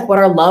things like what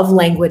our love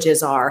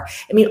languages are.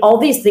 I mean, all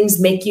these things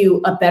make you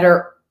a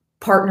better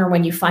partner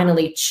when you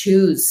finally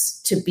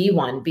choose to be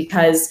one,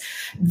 because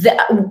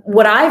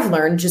what I've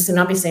learned, just, and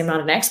obviously I'm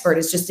not an expert,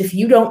 is just, if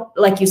you don't,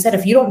 like you said,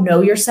 if you don't know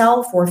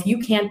yourself, or if you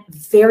can't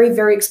very,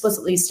 very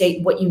explicitly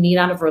state what you need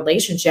out of a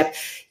relationship,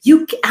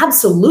 you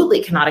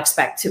absolutely cannot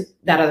expect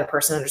that other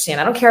person to understand.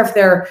 I don't care if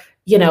they're,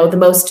 you know, the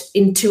most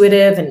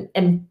intuitive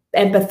and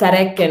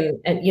empathetic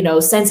and, you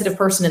know, sensitive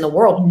person in the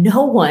world.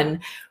 No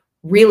one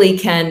really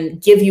can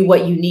give you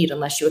what you need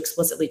unless you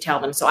explicitly tell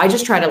them. So I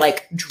just try to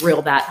like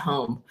drill that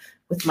home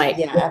with my.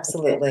 Yeah,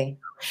 absolutely.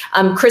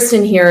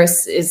 Kristen here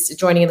is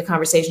joining in the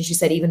conversation. She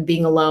said, even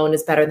being alone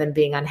is better than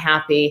being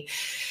unhappy.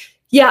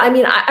 Yeah. I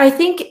mean, I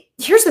think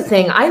here's the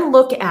thing. I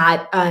look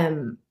at,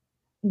 on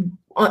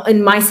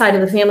my side of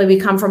the family, we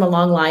come from a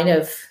long line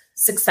of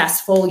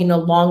successful, you know,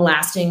 long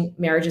lasting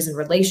marriages and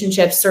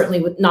relationships,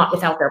 certainly not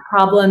without their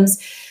problems.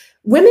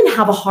 Women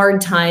have a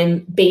hard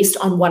time, based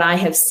on what I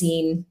have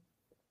seen,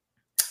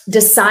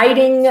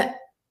 deciding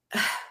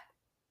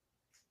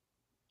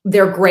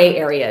their gray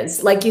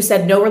areas. Like you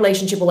said, no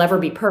relationship will ever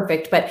be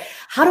perfect, but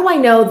how do I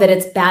know that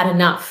it's bad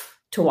enough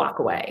to walk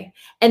away?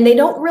 And they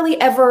don't really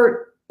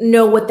ever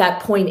know what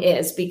that point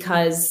is,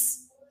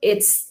 because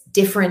it's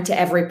different to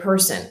every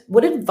person.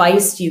 What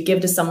advice do you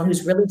give to someone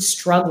who's really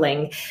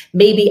struggling,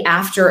 maybe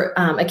after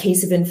a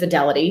case of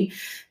infidelity,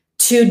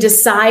 to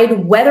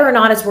decide whether or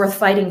not it's worth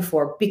fighting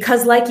for?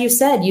 Because like you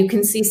said, you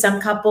can see some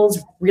couples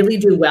really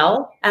do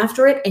well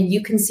after it, and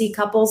you can see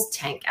couples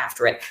tank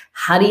after it.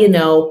 How do you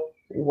know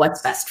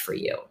what's best for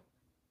you?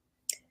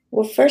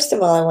 Well, first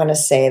of all, I want to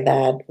say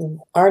that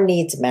our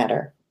needs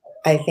matter.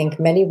 I think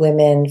many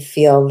women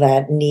feel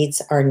that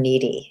needs are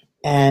needy.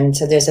 And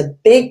so there's a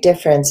big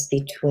difference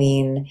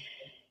between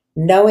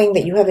knowing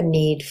that you have a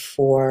need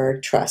for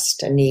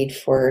trust, a need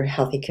for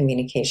healthy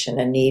communication,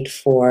 a need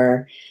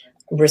for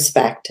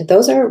respect.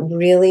 Those are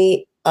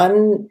really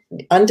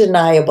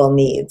undeniable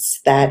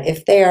needs that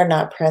if they are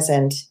not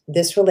present,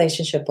 this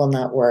relationship will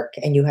not work.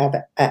 And you have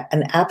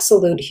an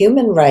absolute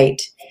human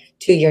right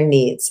to your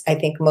needs. I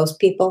think most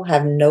people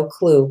have no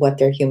clue what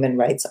their human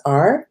rights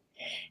are.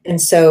 And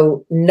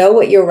so know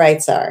what your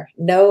rights are,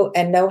 know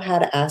how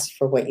to ask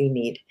for what you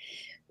need.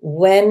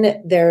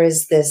 When there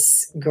is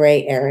this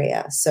gray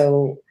area,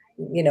 so,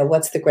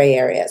 what's the gray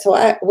area?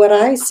 So what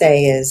I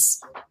say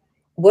is,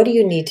 what do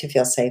you need to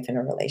feel safe in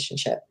a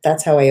relationship?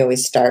 That's how I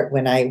always start.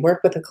 When I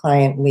work with a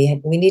client, we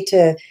need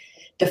to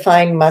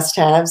define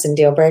must-haves and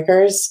deal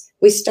breakers.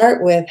 We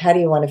start with, how do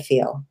you want to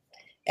feel?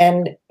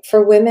 And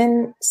for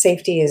women,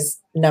 safety is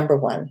number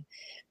one.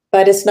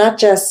 But it's not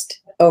just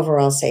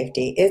overall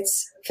safety.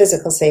 It's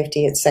physical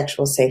safety, it's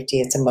sexual safety,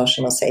 it's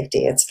emotional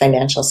safety, it's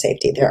financial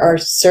safety. There are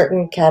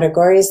certain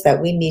categories that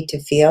we need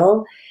to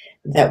feel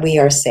that we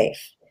are safe.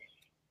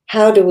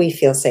 How do we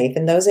feel safe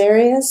in those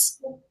areas?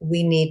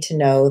 We need to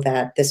know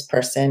that this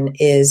person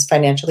is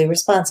financially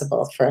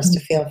responsible for us to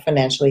feel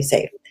financially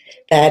safe,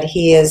 that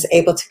he is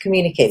able to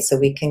communicate so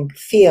we can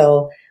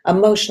feel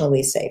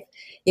emotionally safe.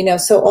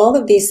 So all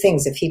of these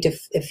things, if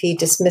he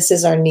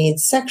dismisses our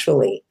needs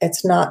sexually,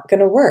 it's not going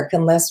to work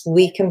unless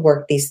we can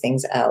work these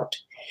things out.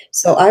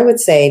 So I would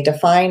say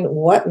define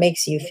what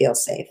makes you feel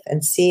safe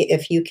and see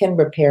if you can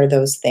repair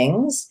those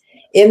things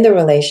in the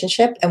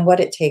relationship and what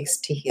it takes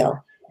to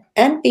heal.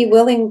 And be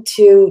willing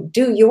to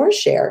do your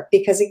share,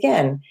 because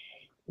again,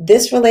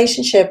 this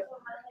relationship,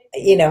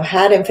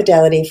 had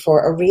infidelity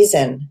for a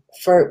reason.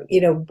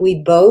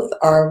 We both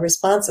are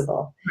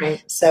responsible.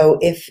 Right. So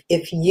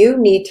if you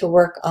need to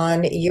work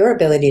on your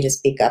ability to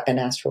speak up and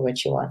ask for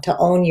what you want, to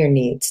own your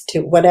needs,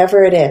 to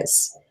whatever it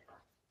is,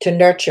 to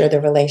nurture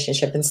the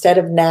relationship instead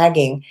of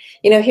nagging.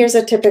 Here's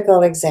a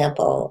typical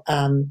example.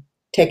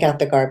 Take out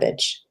the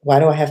garbage. Why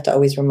do I have to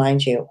always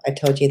remind you? I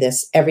told you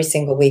this every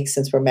single week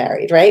since we're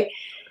married, right?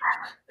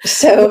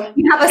 So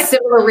we have a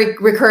similar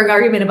recurring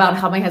argument about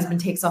how my husband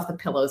takes off the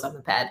pillows on the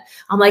bed.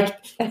 I'm like,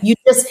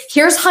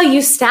 here's how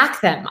you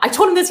stack them. I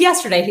told him this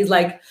yesterday. He's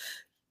like,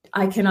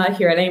 I cannot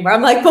hear it anymore.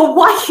 I'm like, but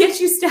why can't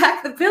you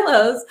stack the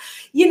pillows?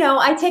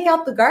 I take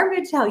out the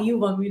garbage how you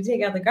want me to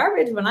take out the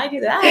garbage. When I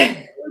do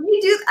that,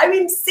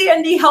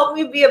 Sandy, help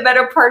me be a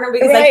better partner,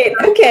 because I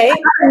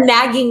have a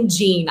nagging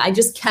gene. I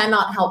just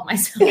cannot help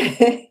myself.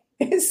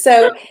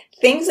 So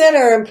things that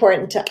are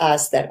important to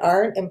us that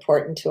aren't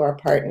important to our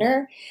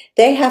partner,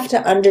 they have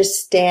to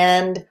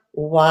understand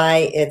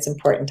why it's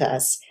important to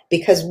us,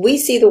 because we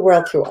see the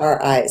world through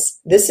our eyes.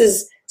 This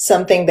is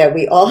something that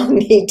we all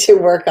need to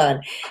work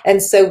on.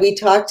 And so we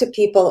talk to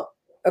people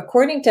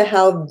according to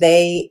how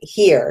they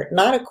hear,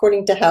 not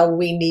according to how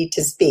we need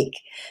to speak.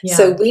 Yeah.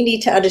 So we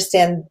need to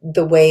understand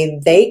the way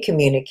they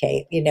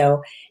communicate.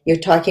 You're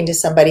talking to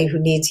somebody who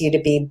needs you to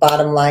be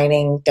bottom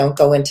lining, don't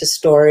go into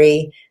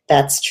story.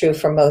 That's true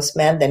for most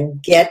men. Then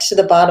get to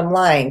the bottom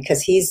line,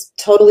 because he's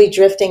totally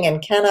drifting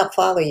and cannot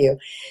follow you.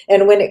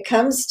 And when it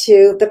comes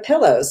to the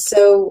pillows,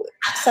 so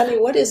Sunny,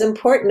 what is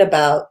important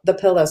about the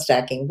pillow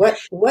stacking?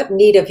 What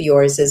need of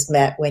yours is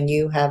met when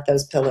you have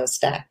those pillows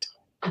stacked?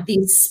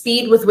 The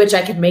speed with which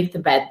I can make the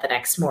bed the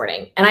next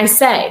morning. And I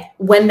say,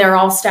 when they're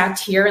all stacked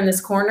here in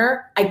this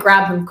corner, I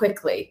grab them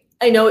quickly.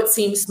 I know it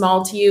seems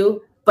small to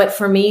you, but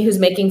for me, who's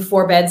making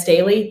 4 beds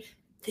daily,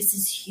 this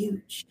is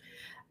huge.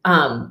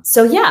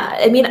 So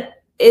yeah,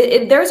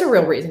 there's a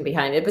real reason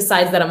behind it,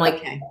 besides that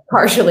I'm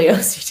partially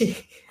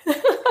OCD.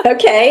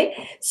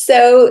 Okay,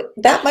 so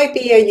that might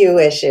be a you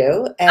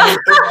issue, and it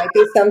might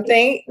be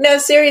something. No,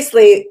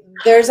 seriously,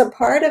 there's a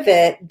part of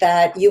it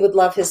that you would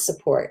love his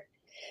support.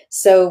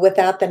 So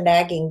without the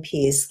nagging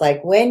piece,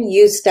 like when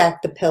you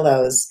stack the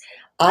pillows,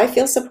 I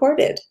feel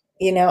supported.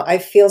 I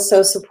feel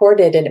so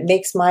supported, and it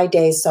makes my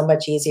day so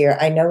much easier.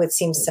 I know it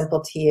seems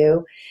simple to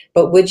you,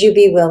 but would you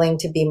be willing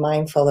to be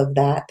mindful of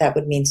that? That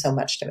would mean so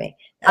much to me.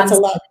 That's a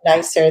lot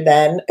nicer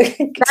than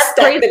that's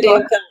stack the damn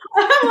thing.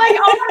 I'm like,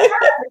 oh my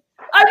God.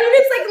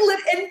 It's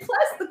like, and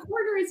plus the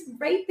corner is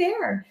right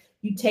there.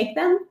 You take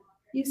them,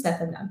 you set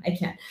them down. I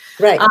can't.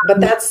 Right, but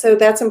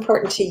that's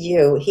important to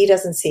you. He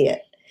doesn't see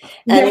it.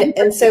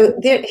 And so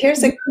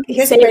here's a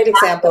great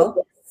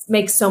example.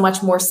 Makes so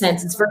much more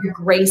sense. It's very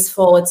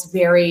graceful. It's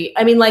very,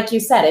 like you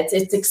said,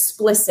 it's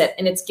explicit,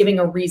 and it's giving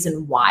a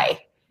reason why,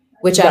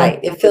 which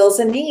it fills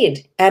a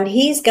need, and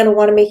he's going to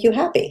want to make you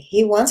happy.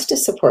 He wants to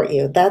support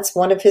you. That's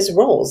one of his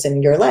roles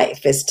in your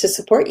life, is to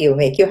support you,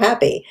 make you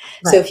happy.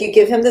 Right. So if you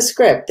give him the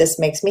script, this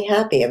makes me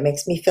happy. It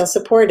makes me feel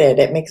supported.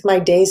 It makes my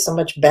day so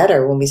much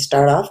better when we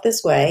start off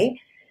this way.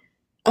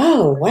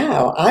 Oh,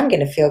 wow, I'm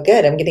going to feel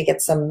good. I'm going to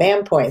get some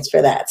man points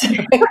for that.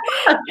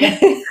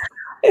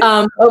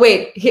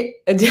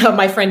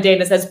 My friend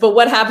Dana says, but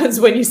what happens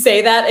when you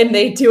say that and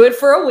they do it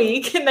for a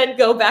week and then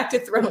go back to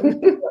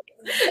throwing?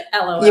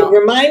 LOL. You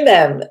remind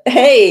them,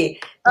 hey,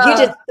 you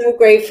did so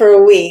great for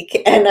a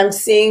week, and I'm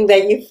seeing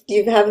that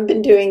you haven't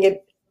been doing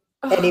it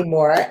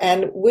anymore.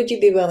 And would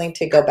you be willing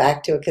to go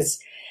back to it? Because,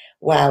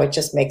 wow, it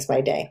just makes my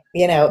day.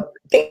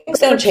 Things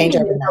don't change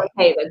overnight.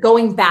 Okay, but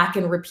going back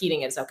and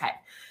repeating is okay.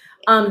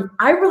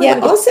 I really Yeah.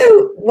 want to get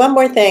Also, one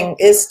more thing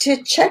is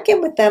to check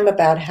in with them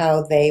about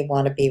how they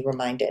want to be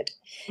reminded.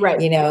 right,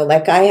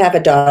 Like I have a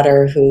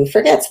daughter who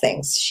forgets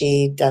things.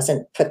 She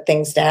doesn't put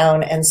things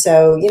down. And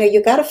so,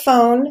 you got a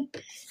phone,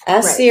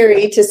 ask right,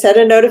 Siri to set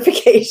a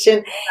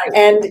notification right,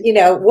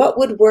 and, what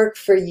would work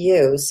for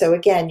you. So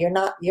again, you're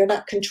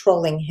not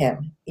controlling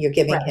him. You're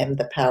giving right. him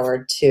the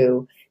power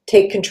to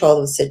take control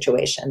of the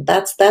situation.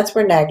 That's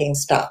where nagging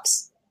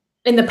stops.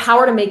 And the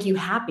power to make you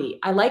happy.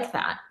 I like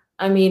that.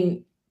 I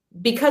mean,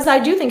 because I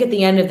do think at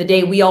the end of the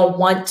day, we all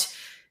want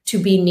to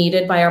be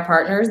needed by our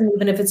partners. And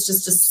even if it's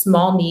just a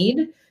small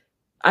need,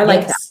 I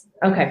like that. Yes.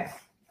 Okay.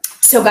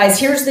 So guys,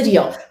 here's the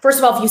deal. First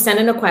of all, if you send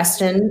in a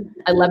question,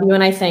 I love you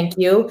and I thank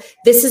you.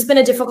 This has been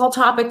a difficult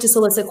topic to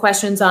solicit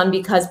questions on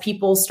because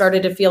people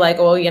started to feel like,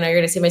 oh, you're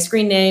going to see my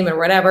screen name or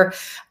whatever.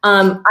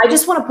 I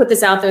just want to put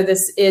this out there.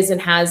 This is and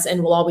has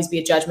and will always be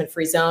a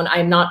judgment-free zone.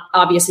 I'm not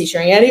obviously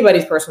sharing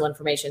anybody's personal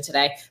information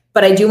today,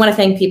 but I do want to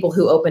thank people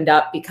who opened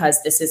up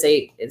because this is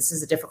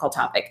a difficult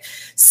topic.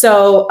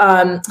 So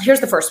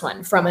here's the first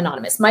one from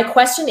Anonymous. My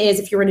question is,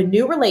 if you're in a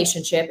new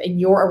relationship and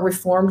you're a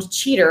reformed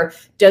cheater,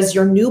 does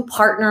your new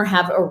partner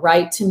have a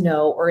right to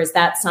know, or is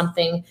that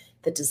something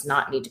that does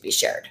not need to be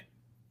shared?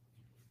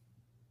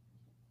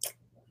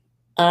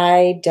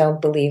 I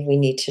don't believe we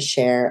need to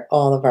share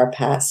all of our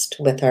past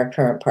with our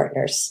current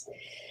partners.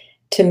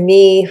 To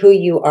me, who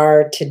you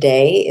are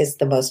today is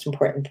the most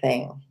important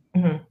thing.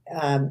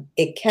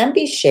 It can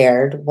be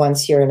shared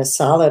once you're in a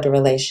solid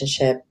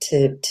relationship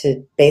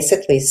to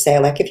basically say,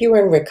 like, if you were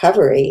in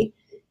recovery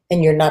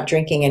and you're not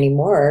drinking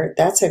anymore,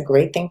 that's a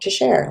great thing to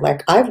share.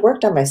 Like, I've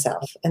worked on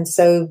myself. And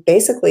so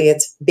basically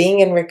it's being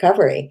in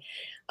recovery.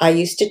 I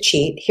used to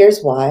cheat.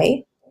 Here's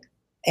why.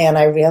 And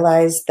I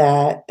realized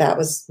that that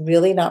was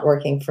really not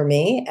working for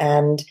me.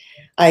 And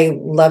I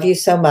love you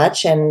so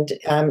much and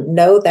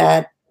know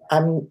that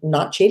I'm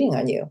not cheating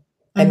on you.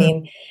 I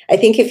mean, I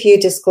think if you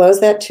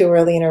disclose that too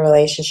early in a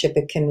relationship,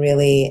 it can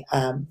really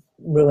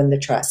ruin the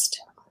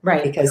trust.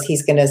 Right. Because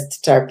he's going to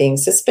start being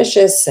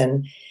suspicious.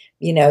 And,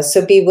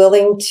 so be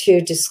willing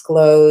to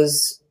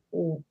disclose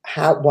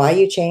why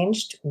you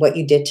changed, what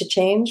you did to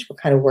change, what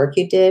kind of work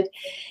you did.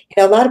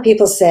 A lot of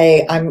people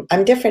say,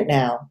 I'm different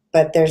now,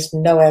 but there's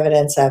no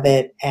evidence of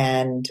it.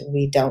 And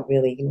we don't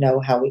really know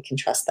how we can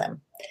trust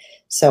them.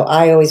 So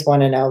I always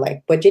want to know,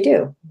 like, what'd you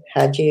do?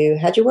 How'd you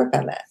work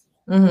on that?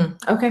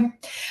 Okay.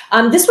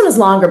 This one is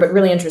longer, but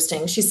really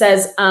interesting. She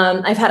says,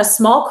 I've had a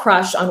small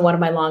crush on one of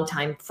my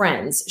longtime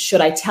friends.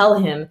 Should I tell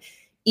him,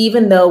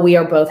 even though we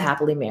are both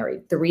happily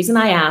married? The reason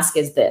I ask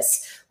is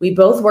this. We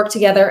both worked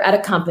together at a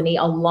company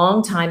a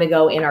long time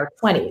ago in our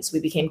 20s. We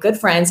became good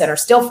friends and are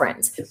still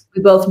friends.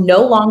 We both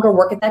no longer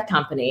work at that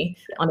company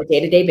on a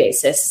day-to-day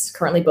basis,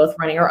 currently both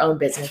running our own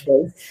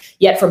businesses.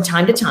 Yet from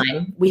time to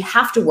time, we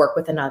have to work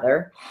with one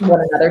another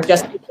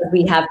just because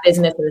we have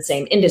business in the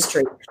same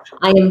industry.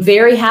 I am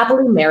very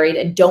happily married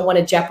and don't want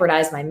to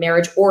jeopardize my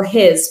marriage or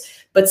his,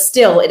 but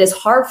still, it is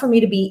hard for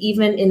me to be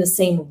even in the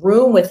same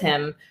room with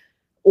him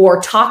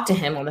or talk to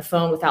him on the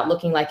phone without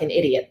looking like an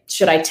idiot.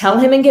 Should I tell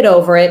him and get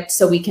over it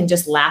so we can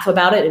just laugh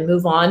about it and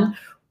move on,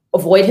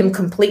 avoid him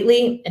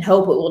completely and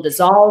hope it will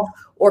dissolve,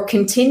 or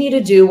continue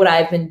to do what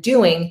I've been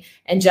doing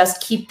and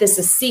just keep this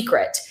a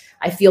secret?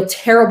 I feel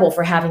terrible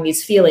for having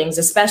these feelings,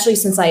 especially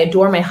since I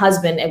adore my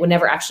husband and would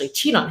never actually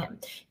cheat on him.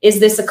 Is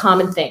this a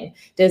common thing?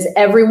 Does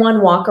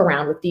everyone walk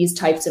around with these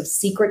types of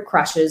secret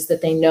crushes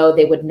that they know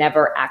they would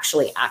never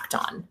actually act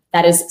on?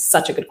 That is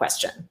such a good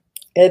question.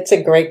 It's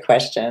a great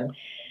question.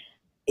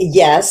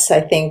 Yes,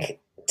 I think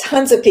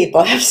tons of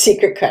people have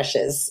secret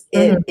crushes.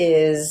 It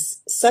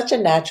is such a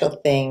natural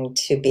thing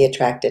to be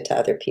attracted to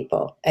other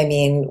people. I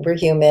mean, we're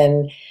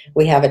human,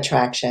 we have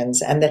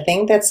attractions. And the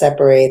thing that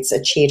separates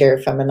a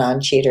cheater from a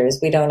non-cheater is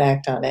we don't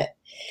act on it.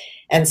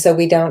 And so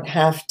we don't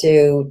have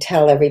to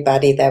tell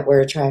everybody that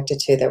we're attracted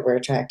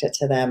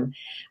to them.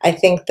 I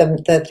think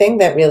the thing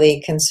that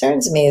really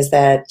concerns me is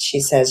that she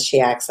says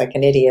she acts like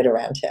an idiot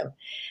around him.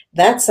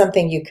 That's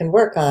something you can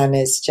work on,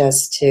 is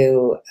just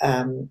to,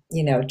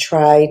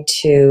 try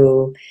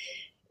to,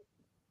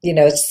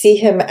 see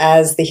him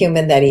as the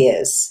human that he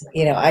is.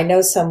 I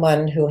know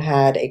someone who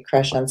had a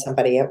crush on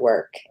somebody at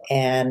work,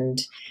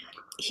 and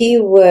he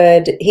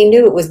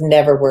knew it would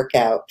never work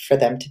out for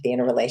them to be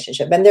in a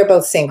relationship. And they're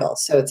both single,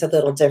 so it's a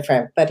little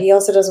different, but he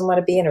also doesn't want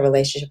to be in a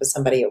relationship with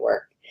somebody at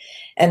work.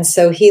 And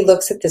so he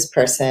looks at this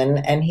person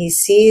and he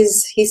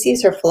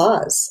sees her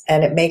flaws,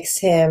 and it makes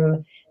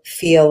him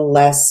feel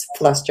less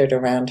flustered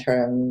around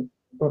her and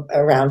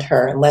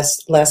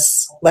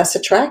less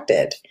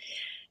attracted.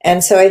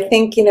 And so I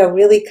think,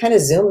 really kind of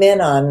zoom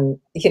in on,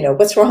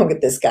 what's wrong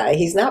with this guy?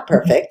 He's not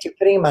perfect. You're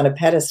putting him on a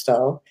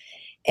pedestal.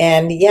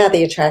 And yeah,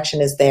 the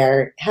attraction is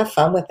there. Have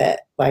fun with it.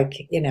 Like,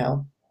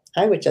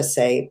 I would just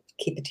say,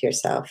 keep it to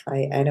yourself.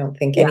 I don't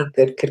think any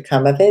good could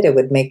come of it. It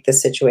would make the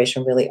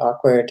situation really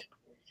awkward.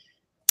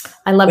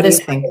 I love this.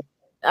 What do you think?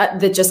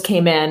 That just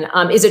came in.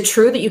 Is it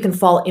true that you can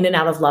fall in and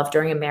out of love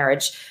during a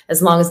marriage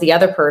as long as the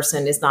other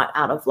person is not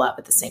out of love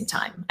at the same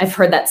time? I've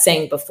heard that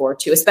saying before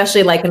too,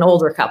 especially like in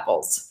older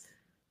couples.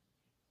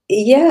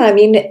 Yeah, I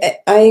mean,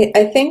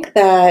 I think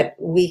that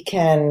we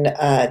can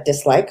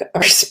dislike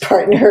our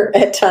partner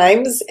at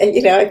times.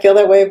 And, I feel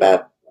that way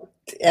about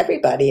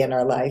everybody in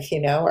our life,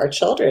 our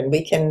children.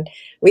 We can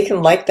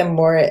like them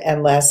more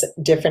and less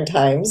different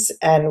times,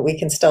 and we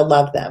can still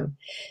love them.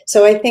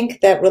 So I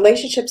think that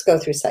relationships go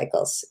through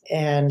cycles,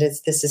 and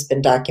this has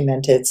been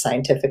documented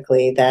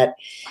scientifically that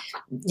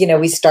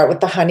we start with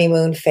the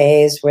honeymoon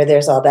phase where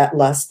there's all that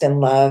lust and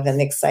love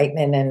and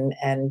excitement,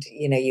 and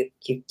you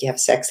have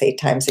sex 8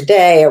 times a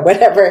day or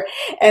whatever,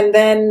 and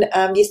then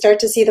you start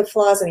to see the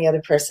flaws in the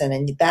other person,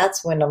 and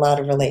that's when a lot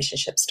of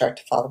relationships start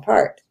to fall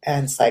apart.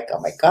 And it's like, oh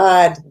my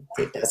God,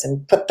 he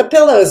doesn't put the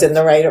pillows in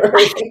the right order.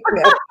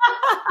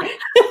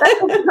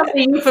 That's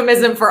a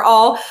euphemism for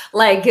all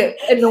like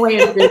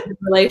annoyances in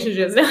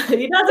relationships.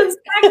 He doesn't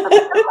stack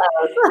the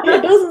pillows.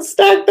 He doesn't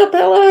stack the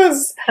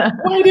pillows.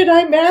 Why did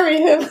I marry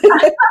him?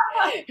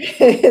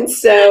 And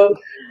so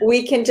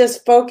we can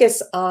just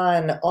focus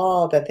on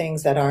all the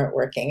things that aren't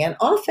working. And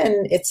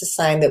often it's a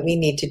sign that we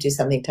need to do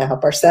something to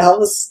help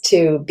ourselves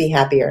to be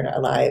happier in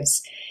our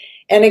lives.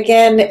 And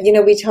again,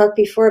 we talked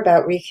before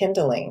about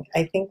rekindling.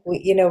 I think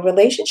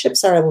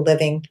relationships are a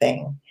living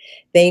thing.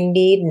 They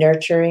need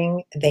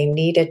nurturing. They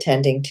need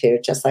attending to,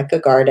 just like a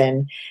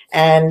garden.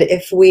 And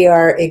if we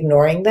are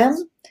ignoring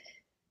them,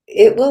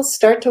 it will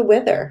start to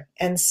wither.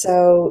 And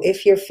so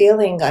if you're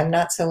feeling, I'm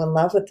not so in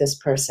love with this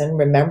person,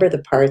 remember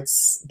the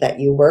parts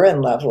that you were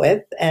in love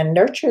with and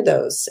nurture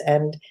those,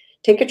 and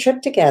take a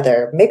trip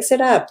together, mix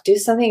it up, do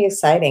something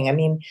exciting. I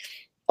mean,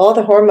 all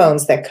the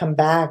hormones that come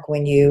back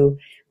when you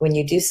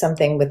do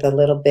something with a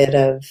little bit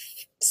of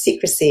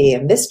secrecy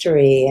and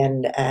mystery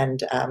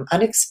and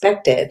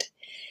unexpected.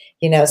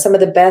 Some of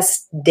the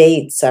best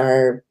dates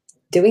are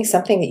doing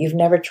something that you've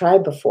never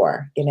tried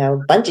before,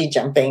 bungee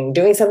jumping,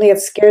 doing something that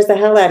scares the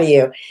hell out of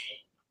you.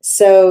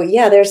 So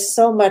yeah, there's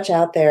so much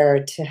out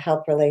there to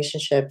help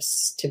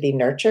relationships to be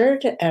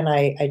nurtured. And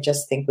I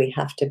just think we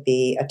have to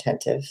be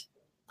attentive.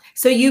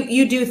 So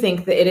you do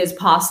think that it is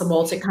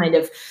possible to kind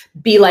of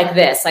be like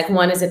this, like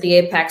one is at the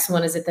apex,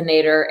 one is at the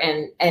nadir,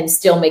 and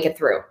still make it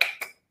through.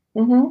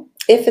 Mm-hmm.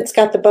 If it's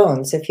got the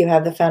bones, if you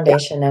have the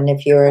foundation, and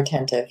if you're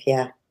attentive,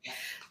 yeah.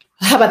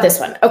 How about this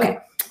one? Okay.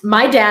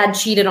 My dad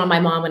cheated on my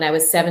mom when I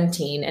was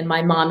 17, and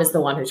my mom is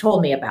the one who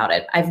told me about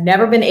it. I've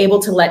never been able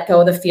to let go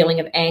of the feeling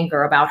of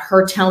anger about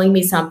her telling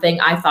me something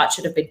I thought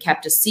should have been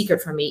kept a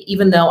secret from me,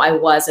 even though I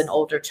was an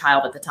older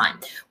child at the time.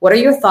 What are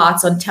your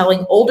thoughts on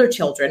telling older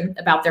children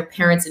about their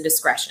parents'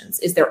 indiscretions?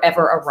 Is there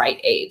ever a right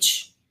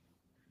age?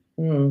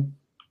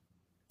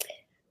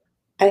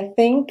 I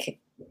think,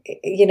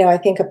 I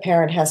think a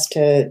parent has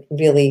to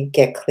really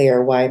get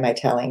clear, why am I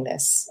telling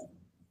this?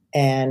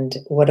 And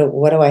what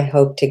do I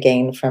hope to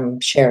gain from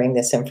sharing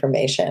this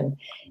information?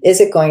 Is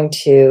it going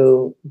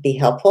to be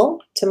helpful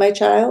to my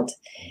child?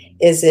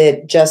 Is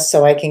it just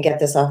so I can get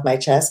this off my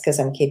chest because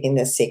I'm keeping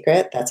this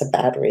secret? That's a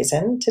bad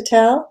reason to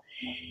tell.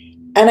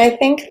 And I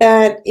think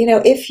that,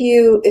 if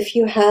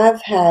you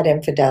have had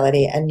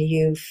infidelity and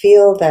you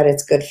feel that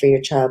it's good for your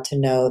child to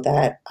know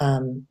that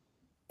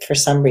for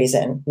some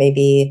reason,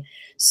 maybe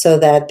so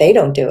that they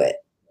don't do it.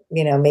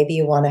 Maybe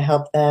you want to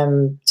help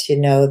them to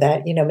know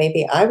that,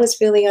 maybe I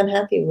was really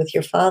unhappy with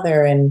your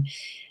father and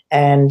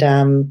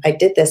I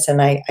did this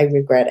and I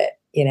regret it.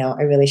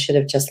 I really should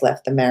have just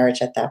left the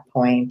marriage at that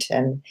point.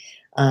 And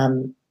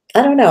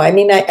I don't know. I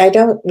mean, I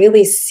don't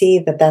really see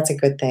that that's a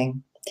good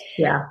thing.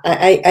 Yeah.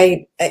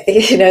 I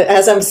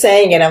as I'm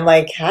saying it, I'm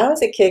like, how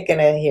is a kid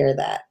going to hear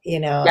that?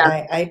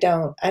 Yeah. I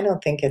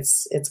don't think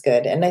it's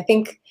good. And I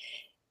think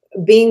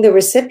being the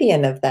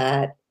recipient of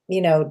that,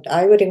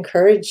 I would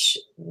encourage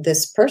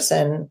this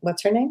person.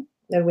 What's her name?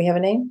 Do we have a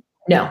name?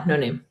 No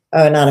name.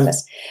 Oh,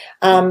 anonymous.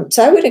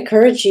 So I would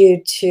encourage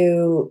you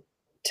to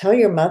tell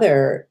your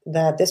mother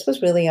that this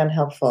was really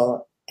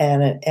unhelpful,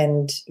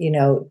 and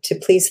to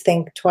please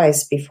think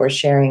twice before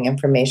sharing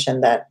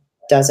information that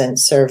doesn't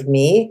serve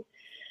me,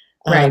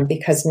 Right.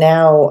 because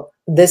now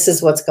this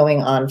is what's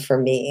going on for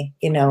me,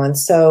 and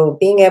so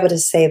being able to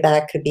say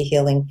that could be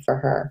healing for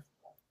her.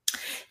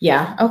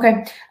 Yeah.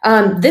 Okay.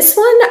 This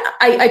one,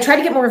 I tried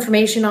to get more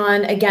information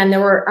on. Again, there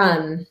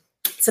were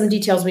some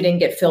details we didn't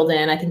get filled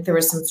in. I think there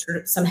was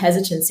some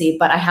hesitancy,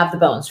 but I have the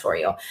bones for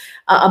you.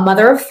 A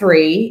mother of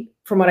 3,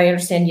 from what I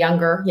understand,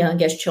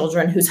 youngish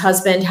children, whose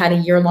husband had a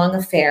year-long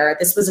affair.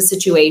 This was a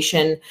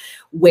situation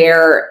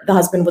where the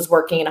husband was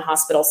working in a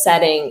hospital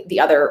setting.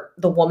 The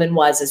woman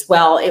was as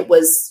well. It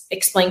was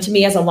explained to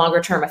me as a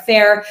longer-term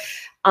affair.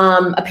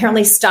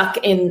 Apparently stuck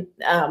in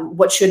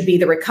what should be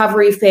the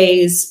recovery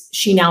phase.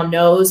 She now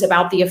knows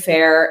about the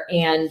affair,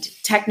 and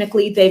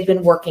technically they've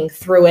been working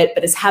through it,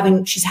 but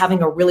she's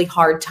having a really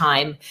hard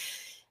time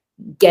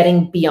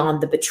getting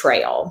beyond the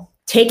betrayal,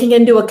 taking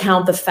into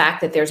account the fact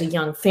that there's a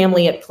young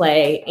family at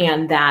play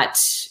and that,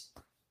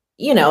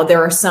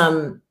 there are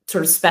some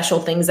sort of special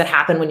things that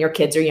happen when your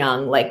kids are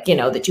young, like,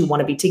 that you want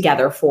to be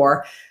together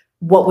for.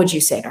 What would you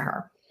say to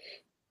her?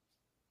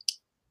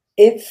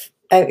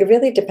 It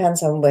really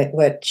depends on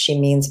what she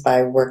means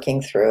by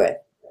working through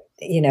it.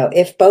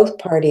 If both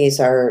parties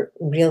are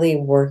really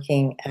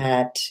working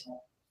at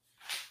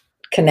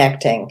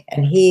connecting.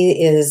 And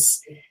he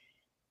is,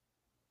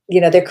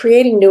 they're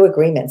creating new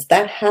agreements.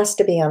 That has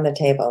to be on the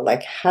table.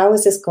 Like, how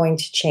is this going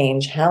to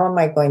change? How am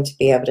I going to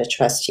be able to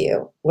trust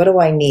you? What do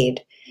I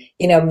need?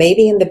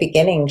 Maybe in the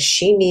beginning,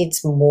 she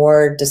needs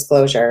more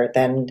disclosure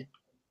than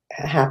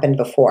happened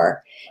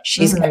before.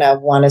 She's going to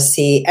want to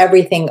see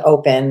everything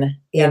open,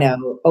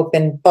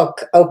 open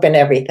book, open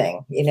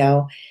everything,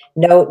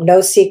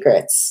 no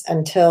secrets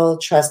until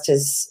trust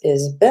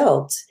is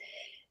built.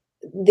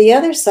 The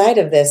other side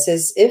of this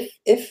is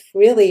if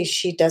really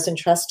she doesn't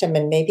trust him,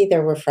 and maybe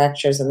there were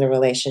fractures in the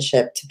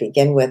relationship to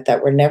begin with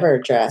that were never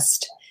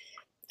addressed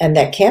and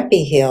that can't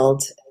be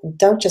healed,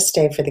 don't just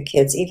stay for the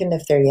kids, even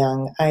if they're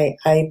young.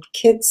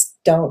 Kids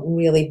don't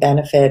really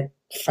benefit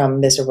from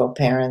miserable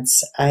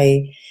parents.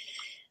 I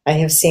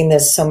have seen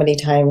this so many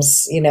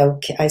times.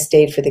 I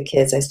stayed for the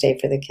kids. I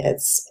stayed for the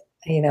kids.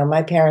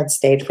 My parents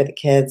stayed for the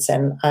kids,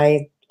 and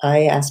I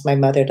asked my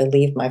mother to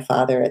leave my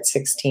father at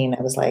 16.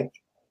 I was like,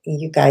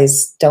 you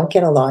guys don't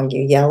get along.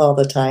 You yell all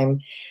the time.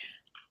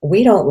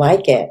 We don't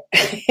like it.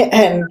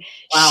 And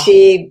wow.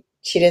 She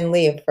didn't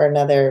leave for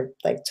another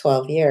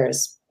 12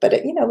 years, but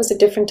it was a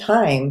different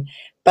time.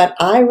 But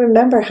I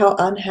remember how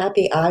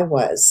unhappy I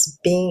was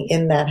being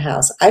in that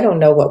house. I don't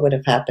know what would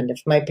have happened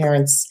if my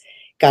parents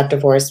got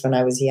divorced when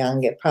I was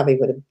young. It probably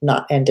would have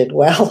not ended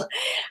well,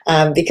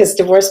 because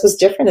divorce was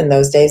different in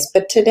those days.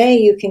 But today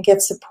you can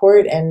get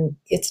support, and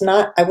it's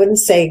not, I wouldn't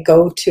say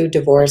go to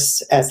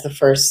divorce as the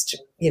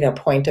first,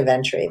 point of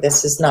entry.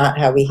 This is not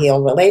how we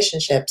heal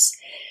relationships.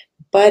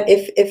 But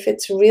if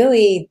it's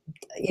really,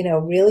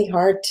 really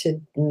hard to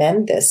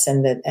mend this,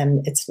 and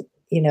it's,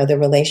 the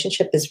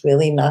relationship is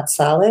really not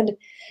solid,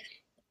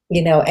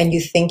 and you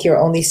think you're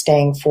only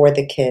staying for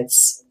the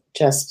kids,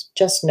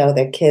 just know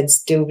that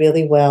kids do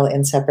really well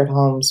in separate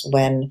homes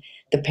when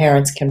the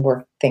parents can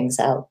work things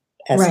out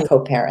as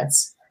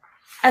co-parents.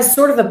 As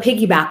sort of a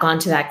piggyback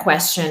onto that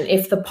question,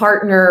 if the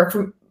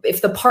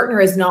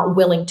partner is not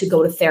willing to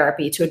go to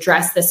therapy to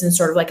address this in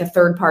sort of like a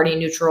third party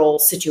neutral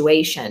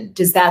situation,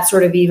 does that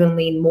sort of even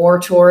lean more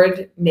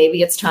toward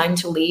maybe it's time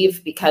to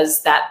leave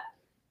because that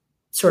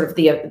sort of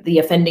the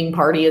offending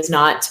party is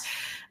not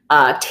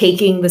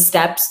taking the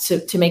steps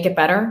to make it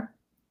better?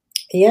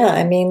 Yeah,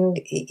 I mean,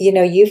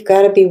 you've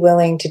got to be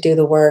willing to do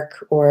the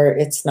work, or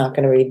it's not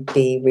going to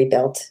be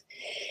rebuilt.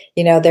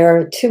 There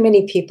are too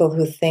many people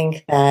who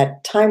think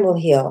that time will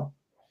heal.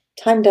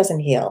 Time doesn't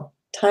heal.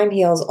 Time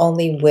heals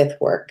only with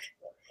work.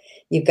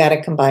 You've got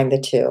to combine the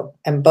two,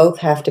 and both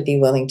have to be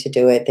willing to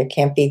do it. There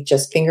can't be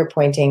just finger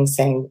pointing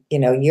saying,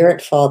 you're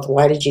at fault.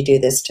 Why did you do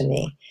this to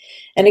me?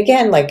 And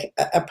again, like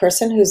a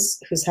person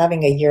who's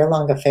having a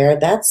year-long affair,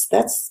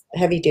 that's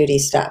heavy duty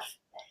stuff.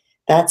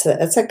 That's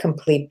a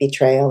complete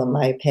betrayal, in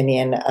my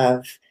opinion,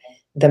 of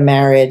the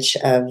marriage,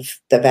 of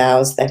the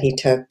vows that he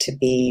took to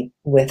be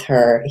with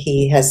her.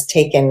 He has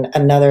taken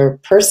another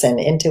person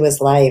into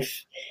his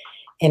life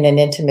in an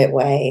intimate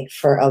way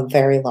for a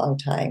very long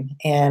time.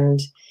 And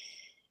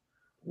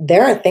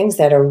there are things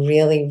that are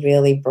really,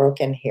 really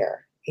broken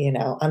here,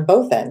 on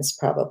both ends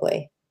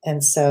probably.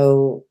 And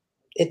so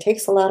it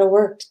takes a lot of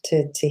work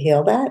to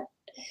heal that.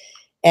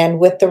 And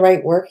with the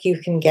right work, you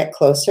can get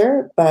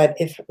closer. But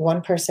if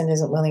one person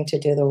isn't willing to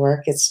do the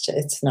work, it's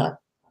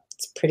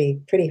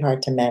pretty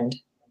hard to mend.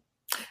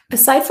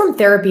 Aside from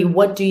therapy,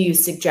 what do you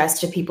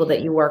suggest to people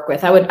that you work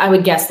with? I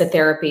would guess that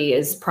therapy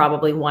is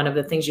probably one of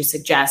the things you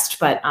suggest,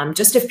 but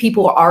just if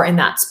people are in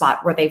that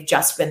spot where they've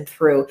just been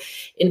through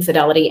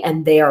infidelity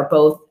and they are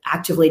both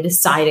actively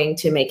deciding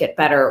to make it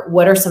better,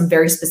 what are some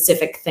very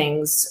specific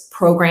things,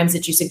 programs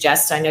that you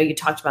suggest? I know you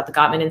talked about the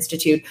Gottman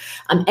Institute.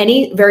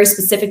 Any very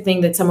specific thing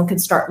that someone can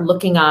start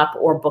looking up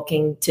or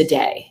booking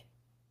today?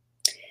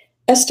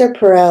 Esther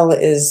Perel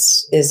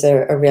is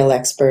a real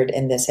expert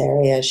in this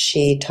area.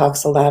 She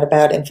talks a lot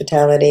about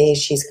infidelity.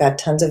 She's got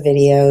tons of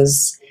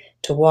videos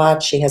to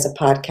watch. She has a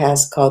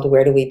podcast called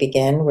Where Do We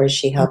Begin, where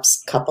she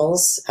helps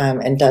couples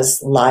and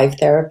does live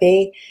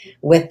therapy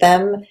with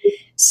them.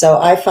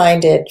 So I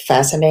find it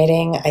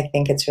fascinating. I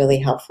think it's really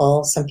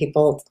helpful. Some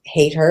people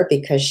hate her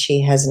because she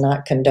has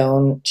not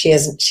condoned, she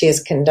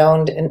has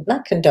condoned,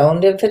 not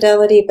condoned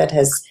infidelity, but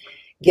has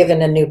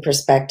given a new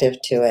perspective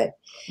to it.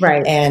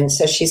 Right. And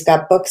so she's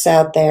got books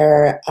out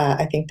there.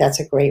 I think that's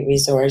a great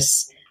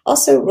resource.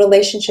 Also,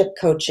 relationship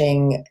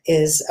coaching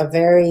is a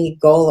very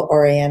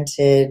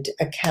goal-oriented,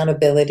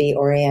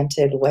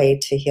 accountability-oriented way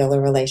to heal a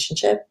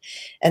relationship.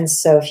 And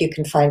so if you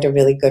can find a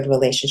really good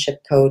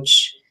relationship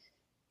coach,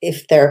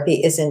 if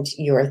therapy isn't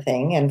your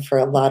thing, and for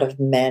a lot of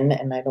men,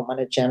 and I don't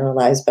want to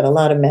generalize, but a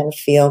lot of men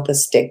feel the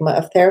stigma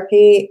of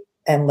therapy,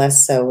 and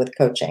less so with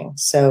coaching.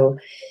 So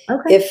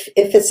if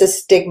it's a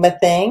stigma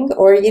thing,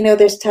 or,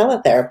 there's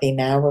teletherapy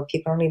now where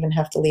people don't even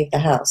have to leave the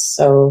house.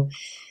 So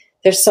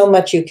there's so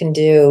much you can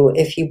do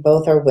if you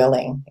both are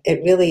willing.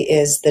 It really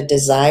is the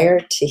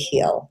desire to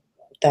heal.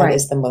 That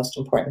is the most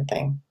important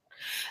thing.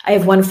 I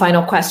have one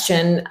final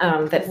question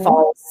that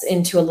falls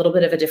into a little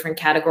bit of a different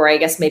category, I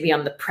guess maybe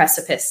on the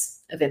precipice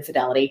of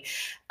infidelity.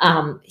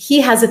 He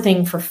has a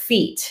thing for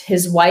feet.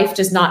 His wife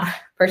does not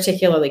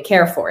particularly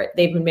care for it.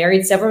 They've been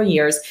married several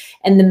years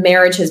and the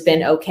marriage has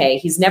been okay.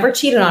 He's never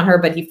cheated on her,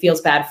 but he feels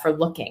bad for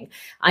looking.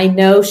 I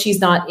know she's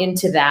not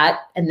into that,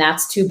 and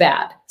that's too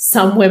bad.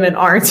 Some women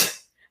aren't.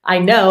 I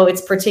know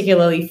it's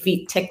particularly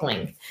feet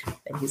tickling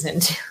that he's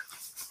into.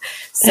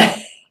 So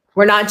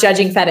we're not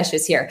judging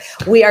fetishes here.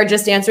 We are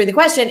just answering the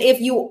question. If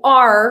you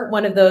are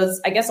one of those,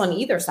 I guess, on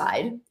either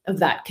side of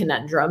that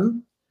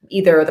conundrum,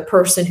 either the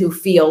person who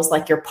feels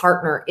like your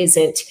partner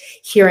isn't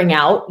hearing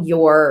out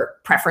your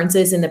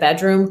preferences in the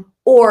bedroom,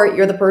 or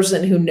you're the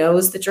person who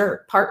knows that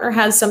your partner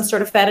has some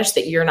sort of fetish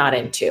that you're not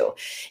into.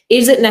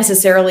 Is it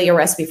necessarily a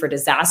recipe for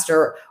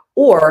disaster,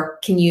 or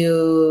can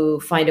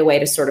you find a way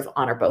to sort of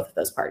honor both of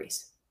those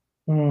parties?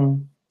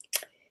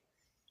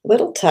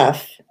 Little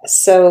tough.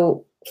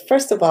 So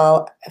first of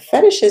all,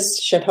 fetishes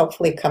should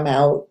hopefully come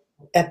out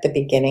at the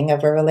beginning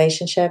of a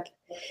relationship.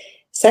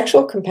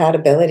 Sexual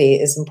compatibility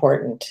is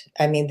important.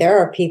 I mean, there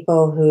are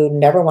people who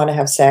never want to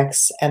have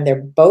sex and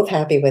they're both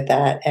happy with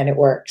that and it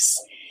works.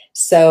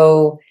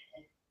 So,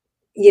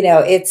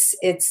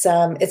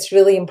 it's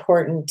really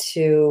important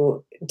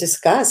to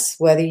discuss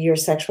whether you're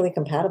sexually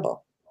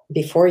compatible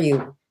before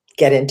you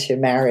get into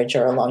marriage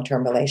or a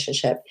long-term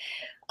relationship.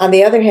 On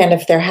the other hand,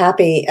 if they're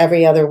happy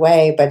every other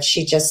way, but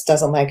she just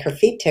doesn't like her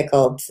feet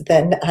tickled,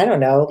 then I don't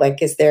know,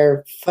 like, is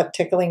there foot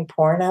tickling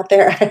porn out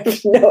there? I have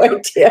no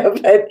idea.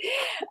 But,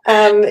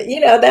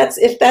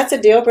 if that's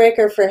a deal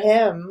breaker for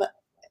him,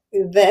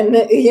 then,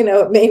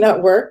 it may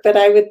not work. But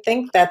I would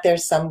think that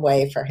there's some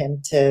way for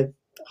him to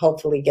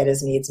hopefully get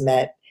his needs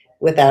met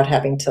without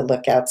having to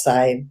look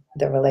outside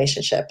the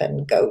relationship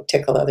and go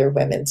tickle other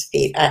women's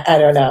feet. I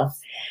don't know.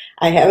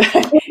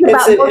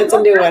 It's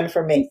a new one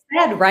for me.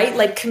 Said, right?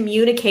 Like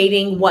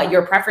communicating what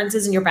your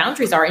preferences and your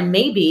boundaries are. And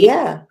maybe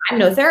I'm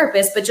no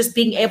therapist, but just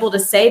being able to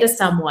say to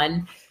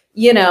someone,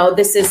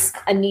 this is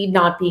a need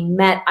not being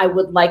met. I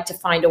would like to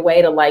find a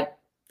way to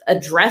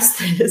address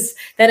this,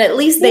 then at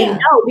least they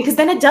know, because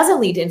then it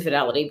doesn't lead to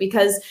infidelity.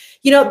 Because,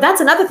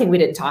 that's another thing we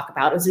didn't talk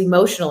about is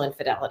emotional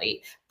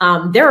infidelity.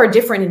 There are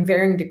different and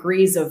varying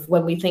degrees of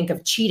when we think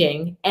of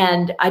cheating.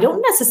 And I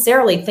don't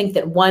necessarily think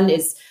that one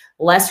is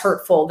less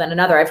hurtful than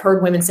another. I've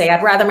heard women say,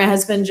 I'd rather my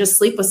husband just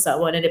sleep with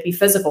someone and it be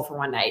physical for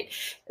one night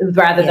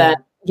rather than,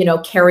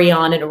 carry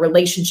on in a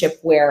relationship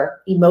where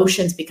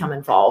emotions become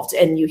involved.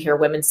 And you hear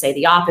women say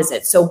the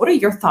opposite. So what are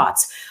your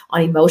thoughts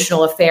on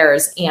emotional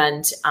affairs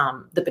and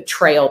the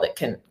betrayal that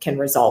can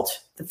result,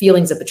 the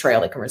feelings of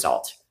betrayal that can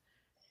result?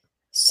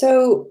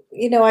 So,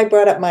 I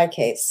brought up my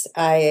case.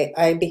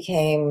 I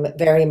became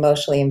very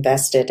emotionally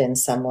invested in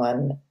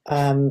someone.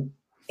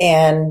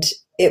 And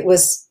it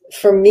was,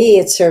 for me,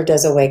 it served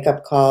as a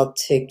wake-up call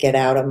to get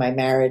out of my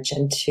marriage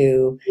and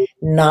to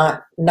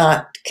not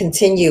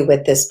continue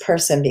with this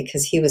person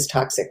because he was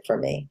toxic for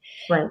me.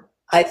 Right.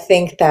 I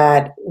think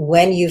that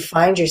when you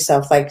find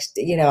yourself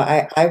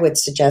I would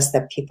suggest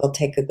that people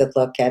take a good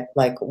look at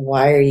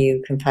why are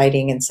you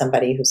confiding in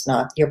somebody who's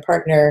not your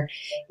partner?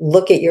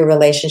 Look at your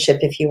relationship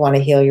if you want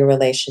to heal your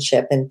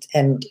relationship,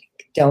 and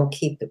don't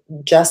keep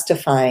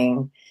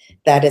justifying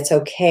that it's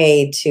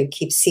okay to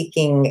keep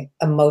seeking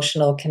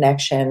emotional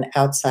connection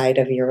outside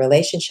of your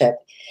relationship.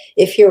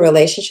 If your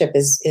relationship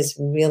is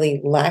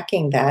really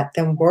lacking that,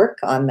 then work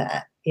on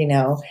that.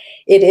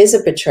 It is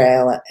a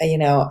betrayal.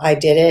 I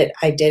did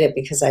it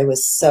because I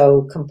was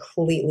so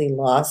completely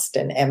lost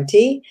and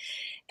empty.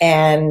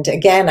 And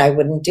again, I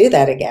wouldn't do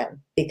that again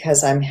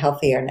because I'm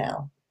healthier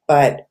now.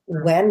 But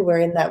when we're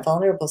in that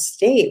vulnerable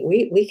state,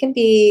 we can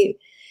be,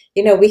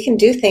 we can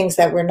do things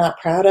that we're not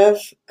proud of,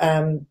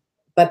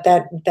 but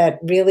that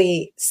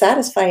really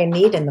satisfy a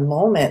need in the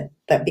moment,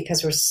 that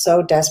because we're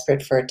so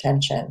desperate for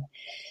attention.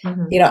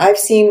 Mm-hmm. I've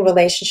seen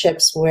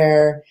relationships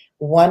where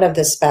one of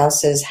the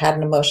spouses had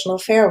an emotional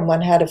affair and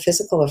one had a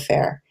physical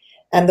affair.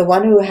 And the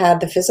one who had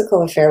the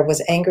physical affair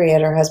was angry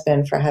at her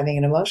husband for having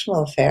an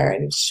emotional affair.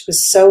 And she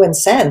was so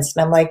incensed.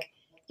 And I'm like,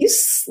 you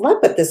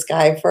slept with this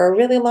guy for a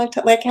really long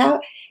time. Like,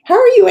 how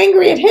are you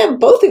angry at him?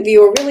 Both of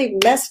you are really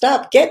messed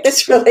up. Get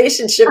this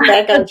relationship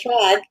back on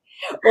track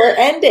or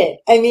end it.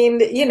 I mean,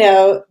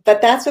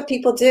 but that's what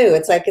people do.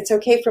 It's like, it's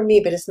okay for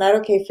me, but it's not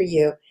okay for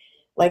you.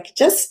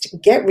 Just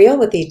get real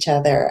with each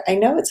other. I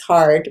know it's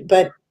hard,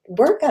 but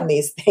work on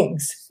these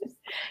things.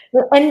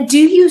 And do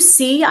you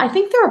see, I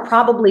think there are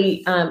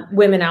probably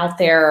women out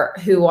there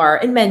who are,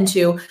 and men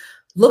too,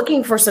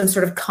 looking for some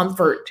sort of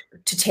comfort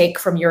to take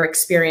from your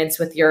experience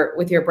with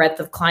your breadth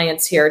of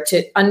clients here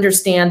to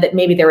understand that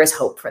maybe there is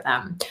hope for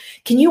them.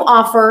 Can you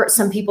offer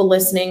some people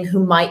listening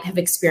who might have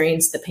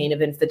experienced the pain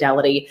of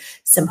infidelity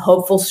some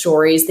hopeful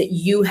stories that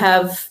you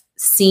have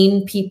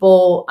seen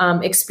people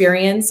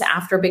experience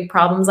after big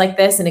problems like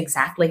this and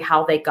exactly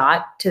how they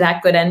got to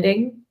that good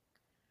ending?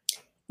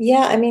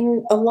 Yeah, I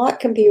mean, a lot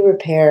can be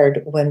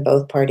repaired when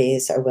both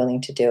parties are willing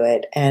to do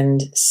it.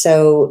 And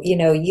so,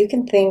 you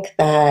can think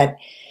that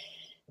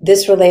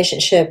this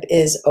relationship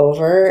is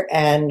over,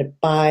 and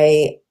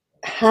by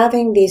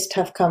having these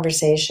tough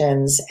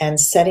conversations and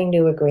setting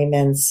new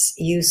agreements,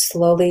 you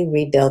slowly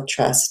rebuild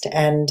trust,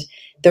 and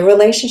the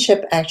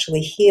relationship actually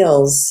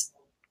heals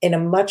in a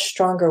much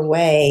stronger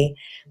way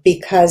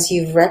because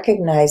you've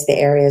recognized the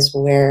areas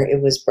where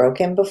it was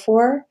broken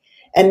before.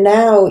 And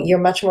now you're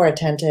much more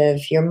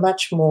attentive. You're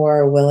much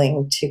more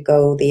willing to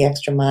go the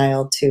extra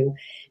mile to,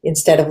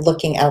 instead of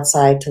looking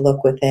outside, to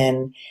look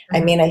within. Mm-hmm.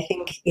 I mean, I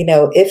think,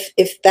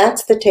 if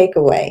that's the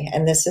takeaway,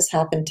 and this has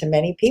happened to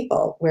many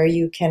people, where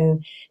you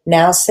can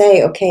now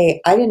say, okay,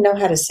 I didn't know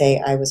how to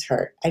say I was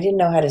hurt. I didn't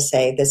know how to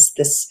say this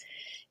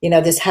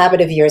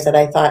habit of yours that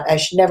I thought I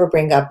should never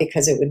bring up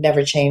because it would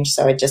never change.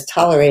 So I just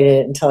tolerated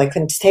it until I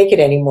couldn't take it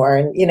anymore.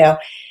 And,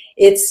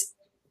 it's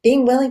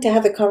being willing to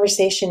have a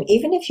conversation,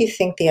 even if you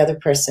think the other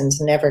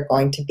person's never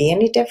going to be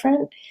any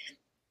different,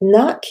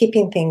 not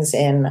keeping things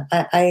in.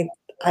 I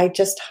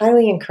just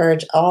highly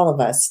encourage all of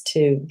us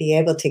to be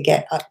able to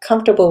get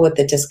comfortable with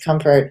the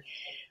discomfort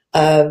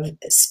of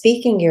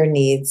speaking your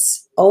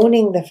needs,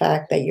 owning the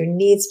fact that your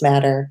needs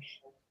matter,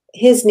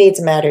 his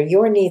needs matter,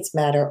 your needs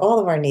matter, all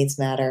of our needs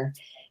matter,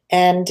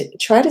 and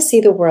try to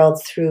see the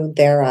world through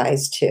their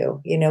eyes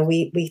too.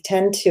 We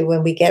tend to,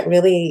 when we get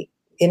really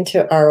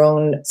into our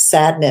own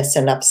sadness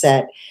and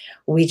upset,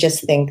 we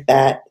just think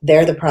that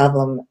they're the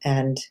problem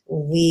and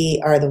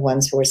we are the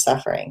ones who are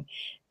suffering.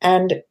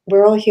 And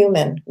we're all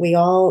human. We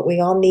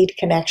all need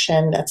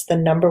connection. That's the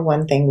number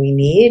one thing we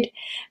need.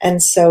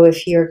 And so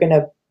if you're going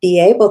to be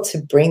able to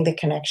bring the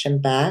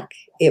connection back,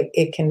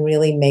 it can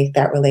really make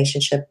that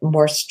relationship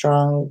more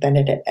strong than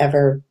it had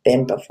ever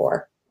been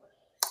before.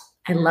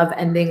 I love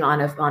ending on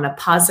a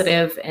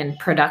positive and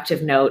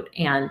productive note.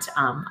 And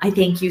I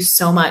thank you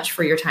so much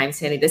for your time,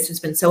 Sandy. This has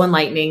been so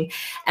enlightening.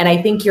 And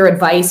I think your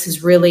advice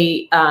has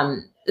really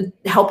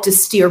helped to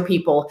steer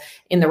people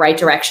in the right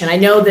direction. I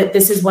know that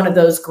this is one of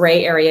those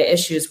gray area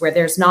issues where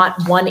there's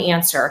not one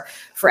answer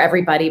for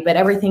everybody, but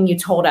everything you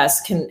told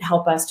us can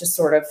help us to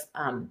sort of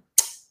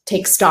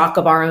take stock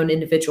of our own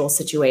individual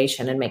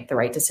situation and make the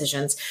right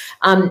decisions.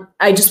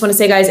 I just want to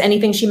say, guys,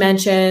 anything she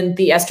mentioned,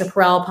 the Esther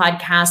Perel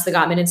podcast, the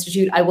Gottman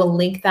Institute, I will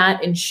link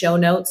that in show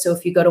notes. So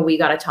if you go to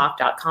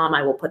wegottatalk.com,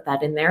 I will put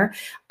that in there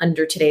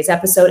under today's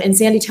episode. And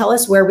Sandy, tell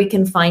us where we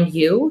can find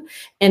you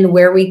and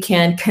where we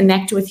can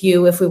connect with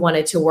you if we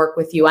wanted to work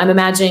with you. I'm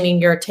imagining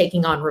you're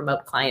taking on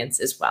remote clients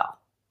as well.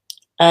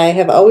 I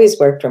have always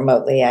worked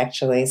remotely,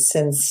 actually,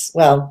 since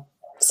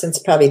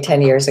probably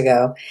 10 years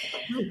ago.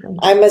 Okay.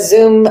 I'm a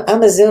Zoom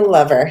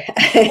lover.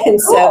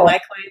 And so my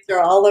clients are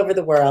all over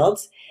the world.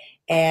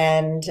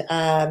 And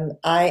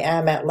I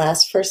am at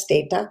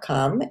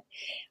lastfirstdate.com.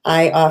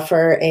 I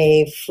offer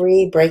a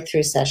free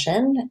breakthrough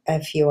session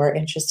if you are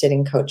interested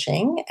in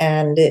coaching.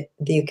 And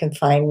you can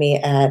find me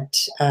at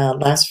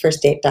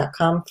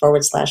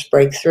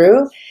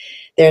lastfirstdate.com/breakthrough.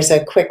 There's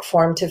a quick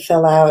form to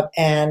fill out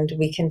and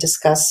we can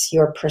discuss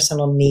your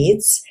personal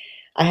needs.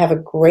 I have a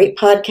great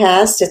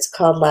podcast. It's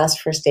called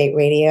Last First Date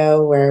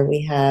Radio, where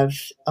we have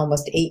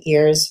almost 8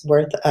 years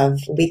worth of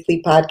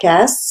weekly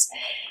podcasts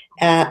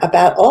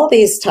about all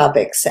these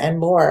topics and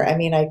more. I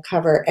mean, I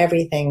cover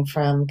everything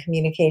from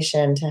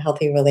communication to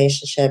healthy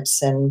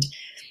relationships and,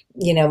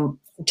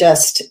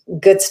 just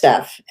good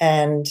stuff.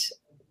 And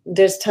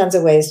there's tons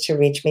of ways to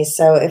reach me.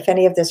 So if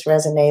any of this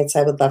resonates,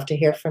 I would love to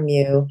hear from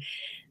you.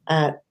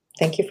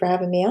 Thank you for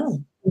having me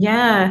on.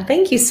 Yeah,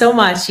 thank you so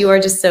much. You are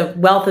just a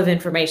wealth of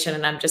information,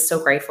 and I'm just so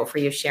grateful for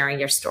you sharing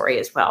your story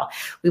as well.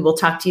 We will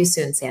talk to you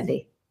soon,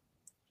 Sandy.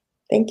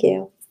 Thank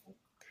you.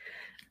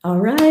 All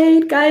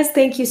right, guys,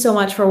 thank you so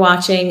much for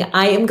watching.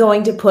 I am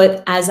going to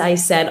put, as I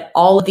said,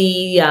 all of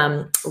the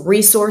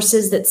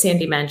resources that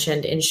Sandy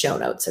mentioned in show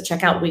notes. So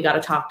check out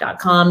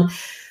wegottatalk.com.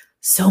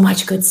 So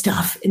much good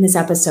stuff in this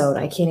episode.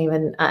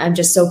 I'm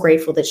just so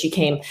grateful that she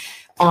came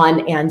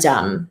on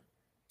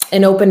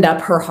and opened up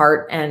her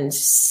heart and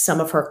some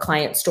of her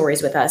client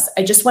stories with us.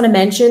 I just want to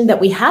mention that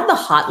we had the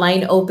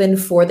hotline open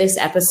for this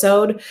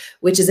episode,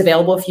 which is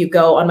available if you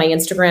go on my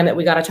Instagram at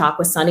We Gotta Talk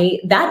with Sunny.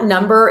 That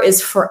number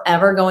is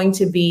forever going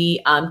to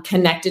be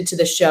connected to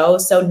the show.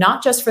 So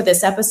not just for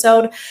this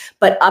episode,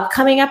 but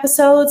upcoming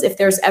episodes. If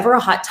there's ever a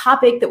hot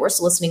topic that we're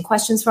soliciting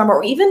questions from,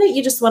 or even that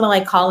you just want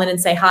to call in and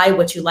say, hi,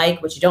 what you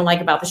like, what you don't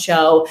like about the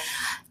show,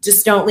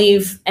 just don't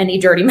leave any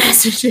dirty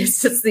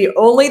messages. It's the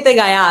only thing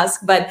I ask.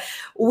 But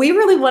we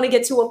really want to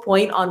get to a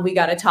point on We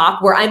Gotta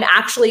Talk where I'm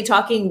actually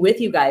talking with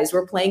you guys.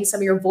 We're playing some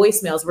of your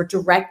voicemails. We're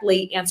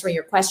directly answering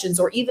your questions,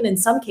 or even in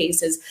some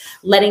cases,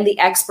 letting the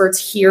experts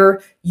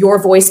hear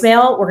your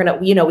voicemail. We're going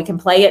to, we can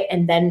play it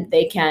and then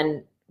they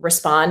can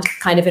respond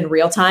kind of in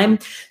real time.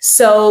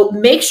 So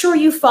make sure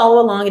you follow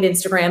along at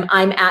Instagram.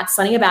 I'm at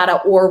Sunny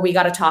Abata or We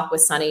Gotta Talk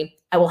with Sunny.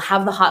 I will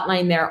have the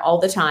hotline there all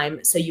the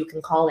time so you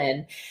can call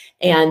in.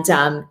 And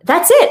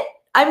that's it.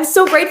 I'm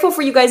so grateful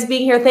for you guys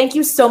being here. Thank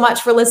you so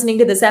much for listening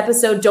to this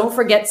episode. Don't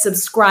forget,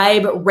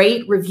 subscribe,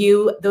 rate,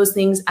 review. Those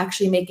things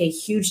actually make a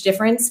huge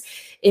difference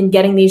in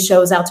getting these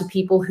shows out to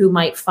people who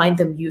might find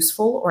them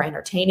useful or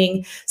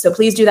entertaining. So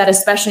please do that,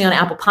 especially on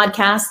Apple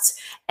Podcasts.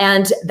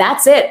 And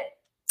that's it.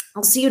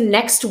 I'll see you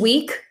next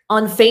week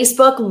on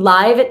Facebook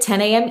live at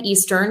 10 a.m.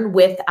 Eastern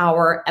with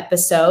our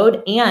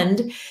episode.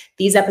 And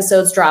these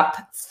episodes drop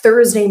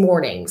Thursday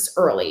mornings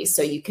early,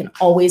 so you can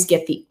always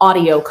get the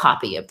audio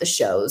copy of the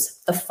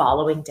shows the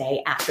following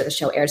day after the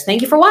show airs.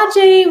 Thank you for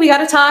watching. We got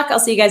to talk. I'll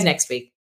see you guys next week.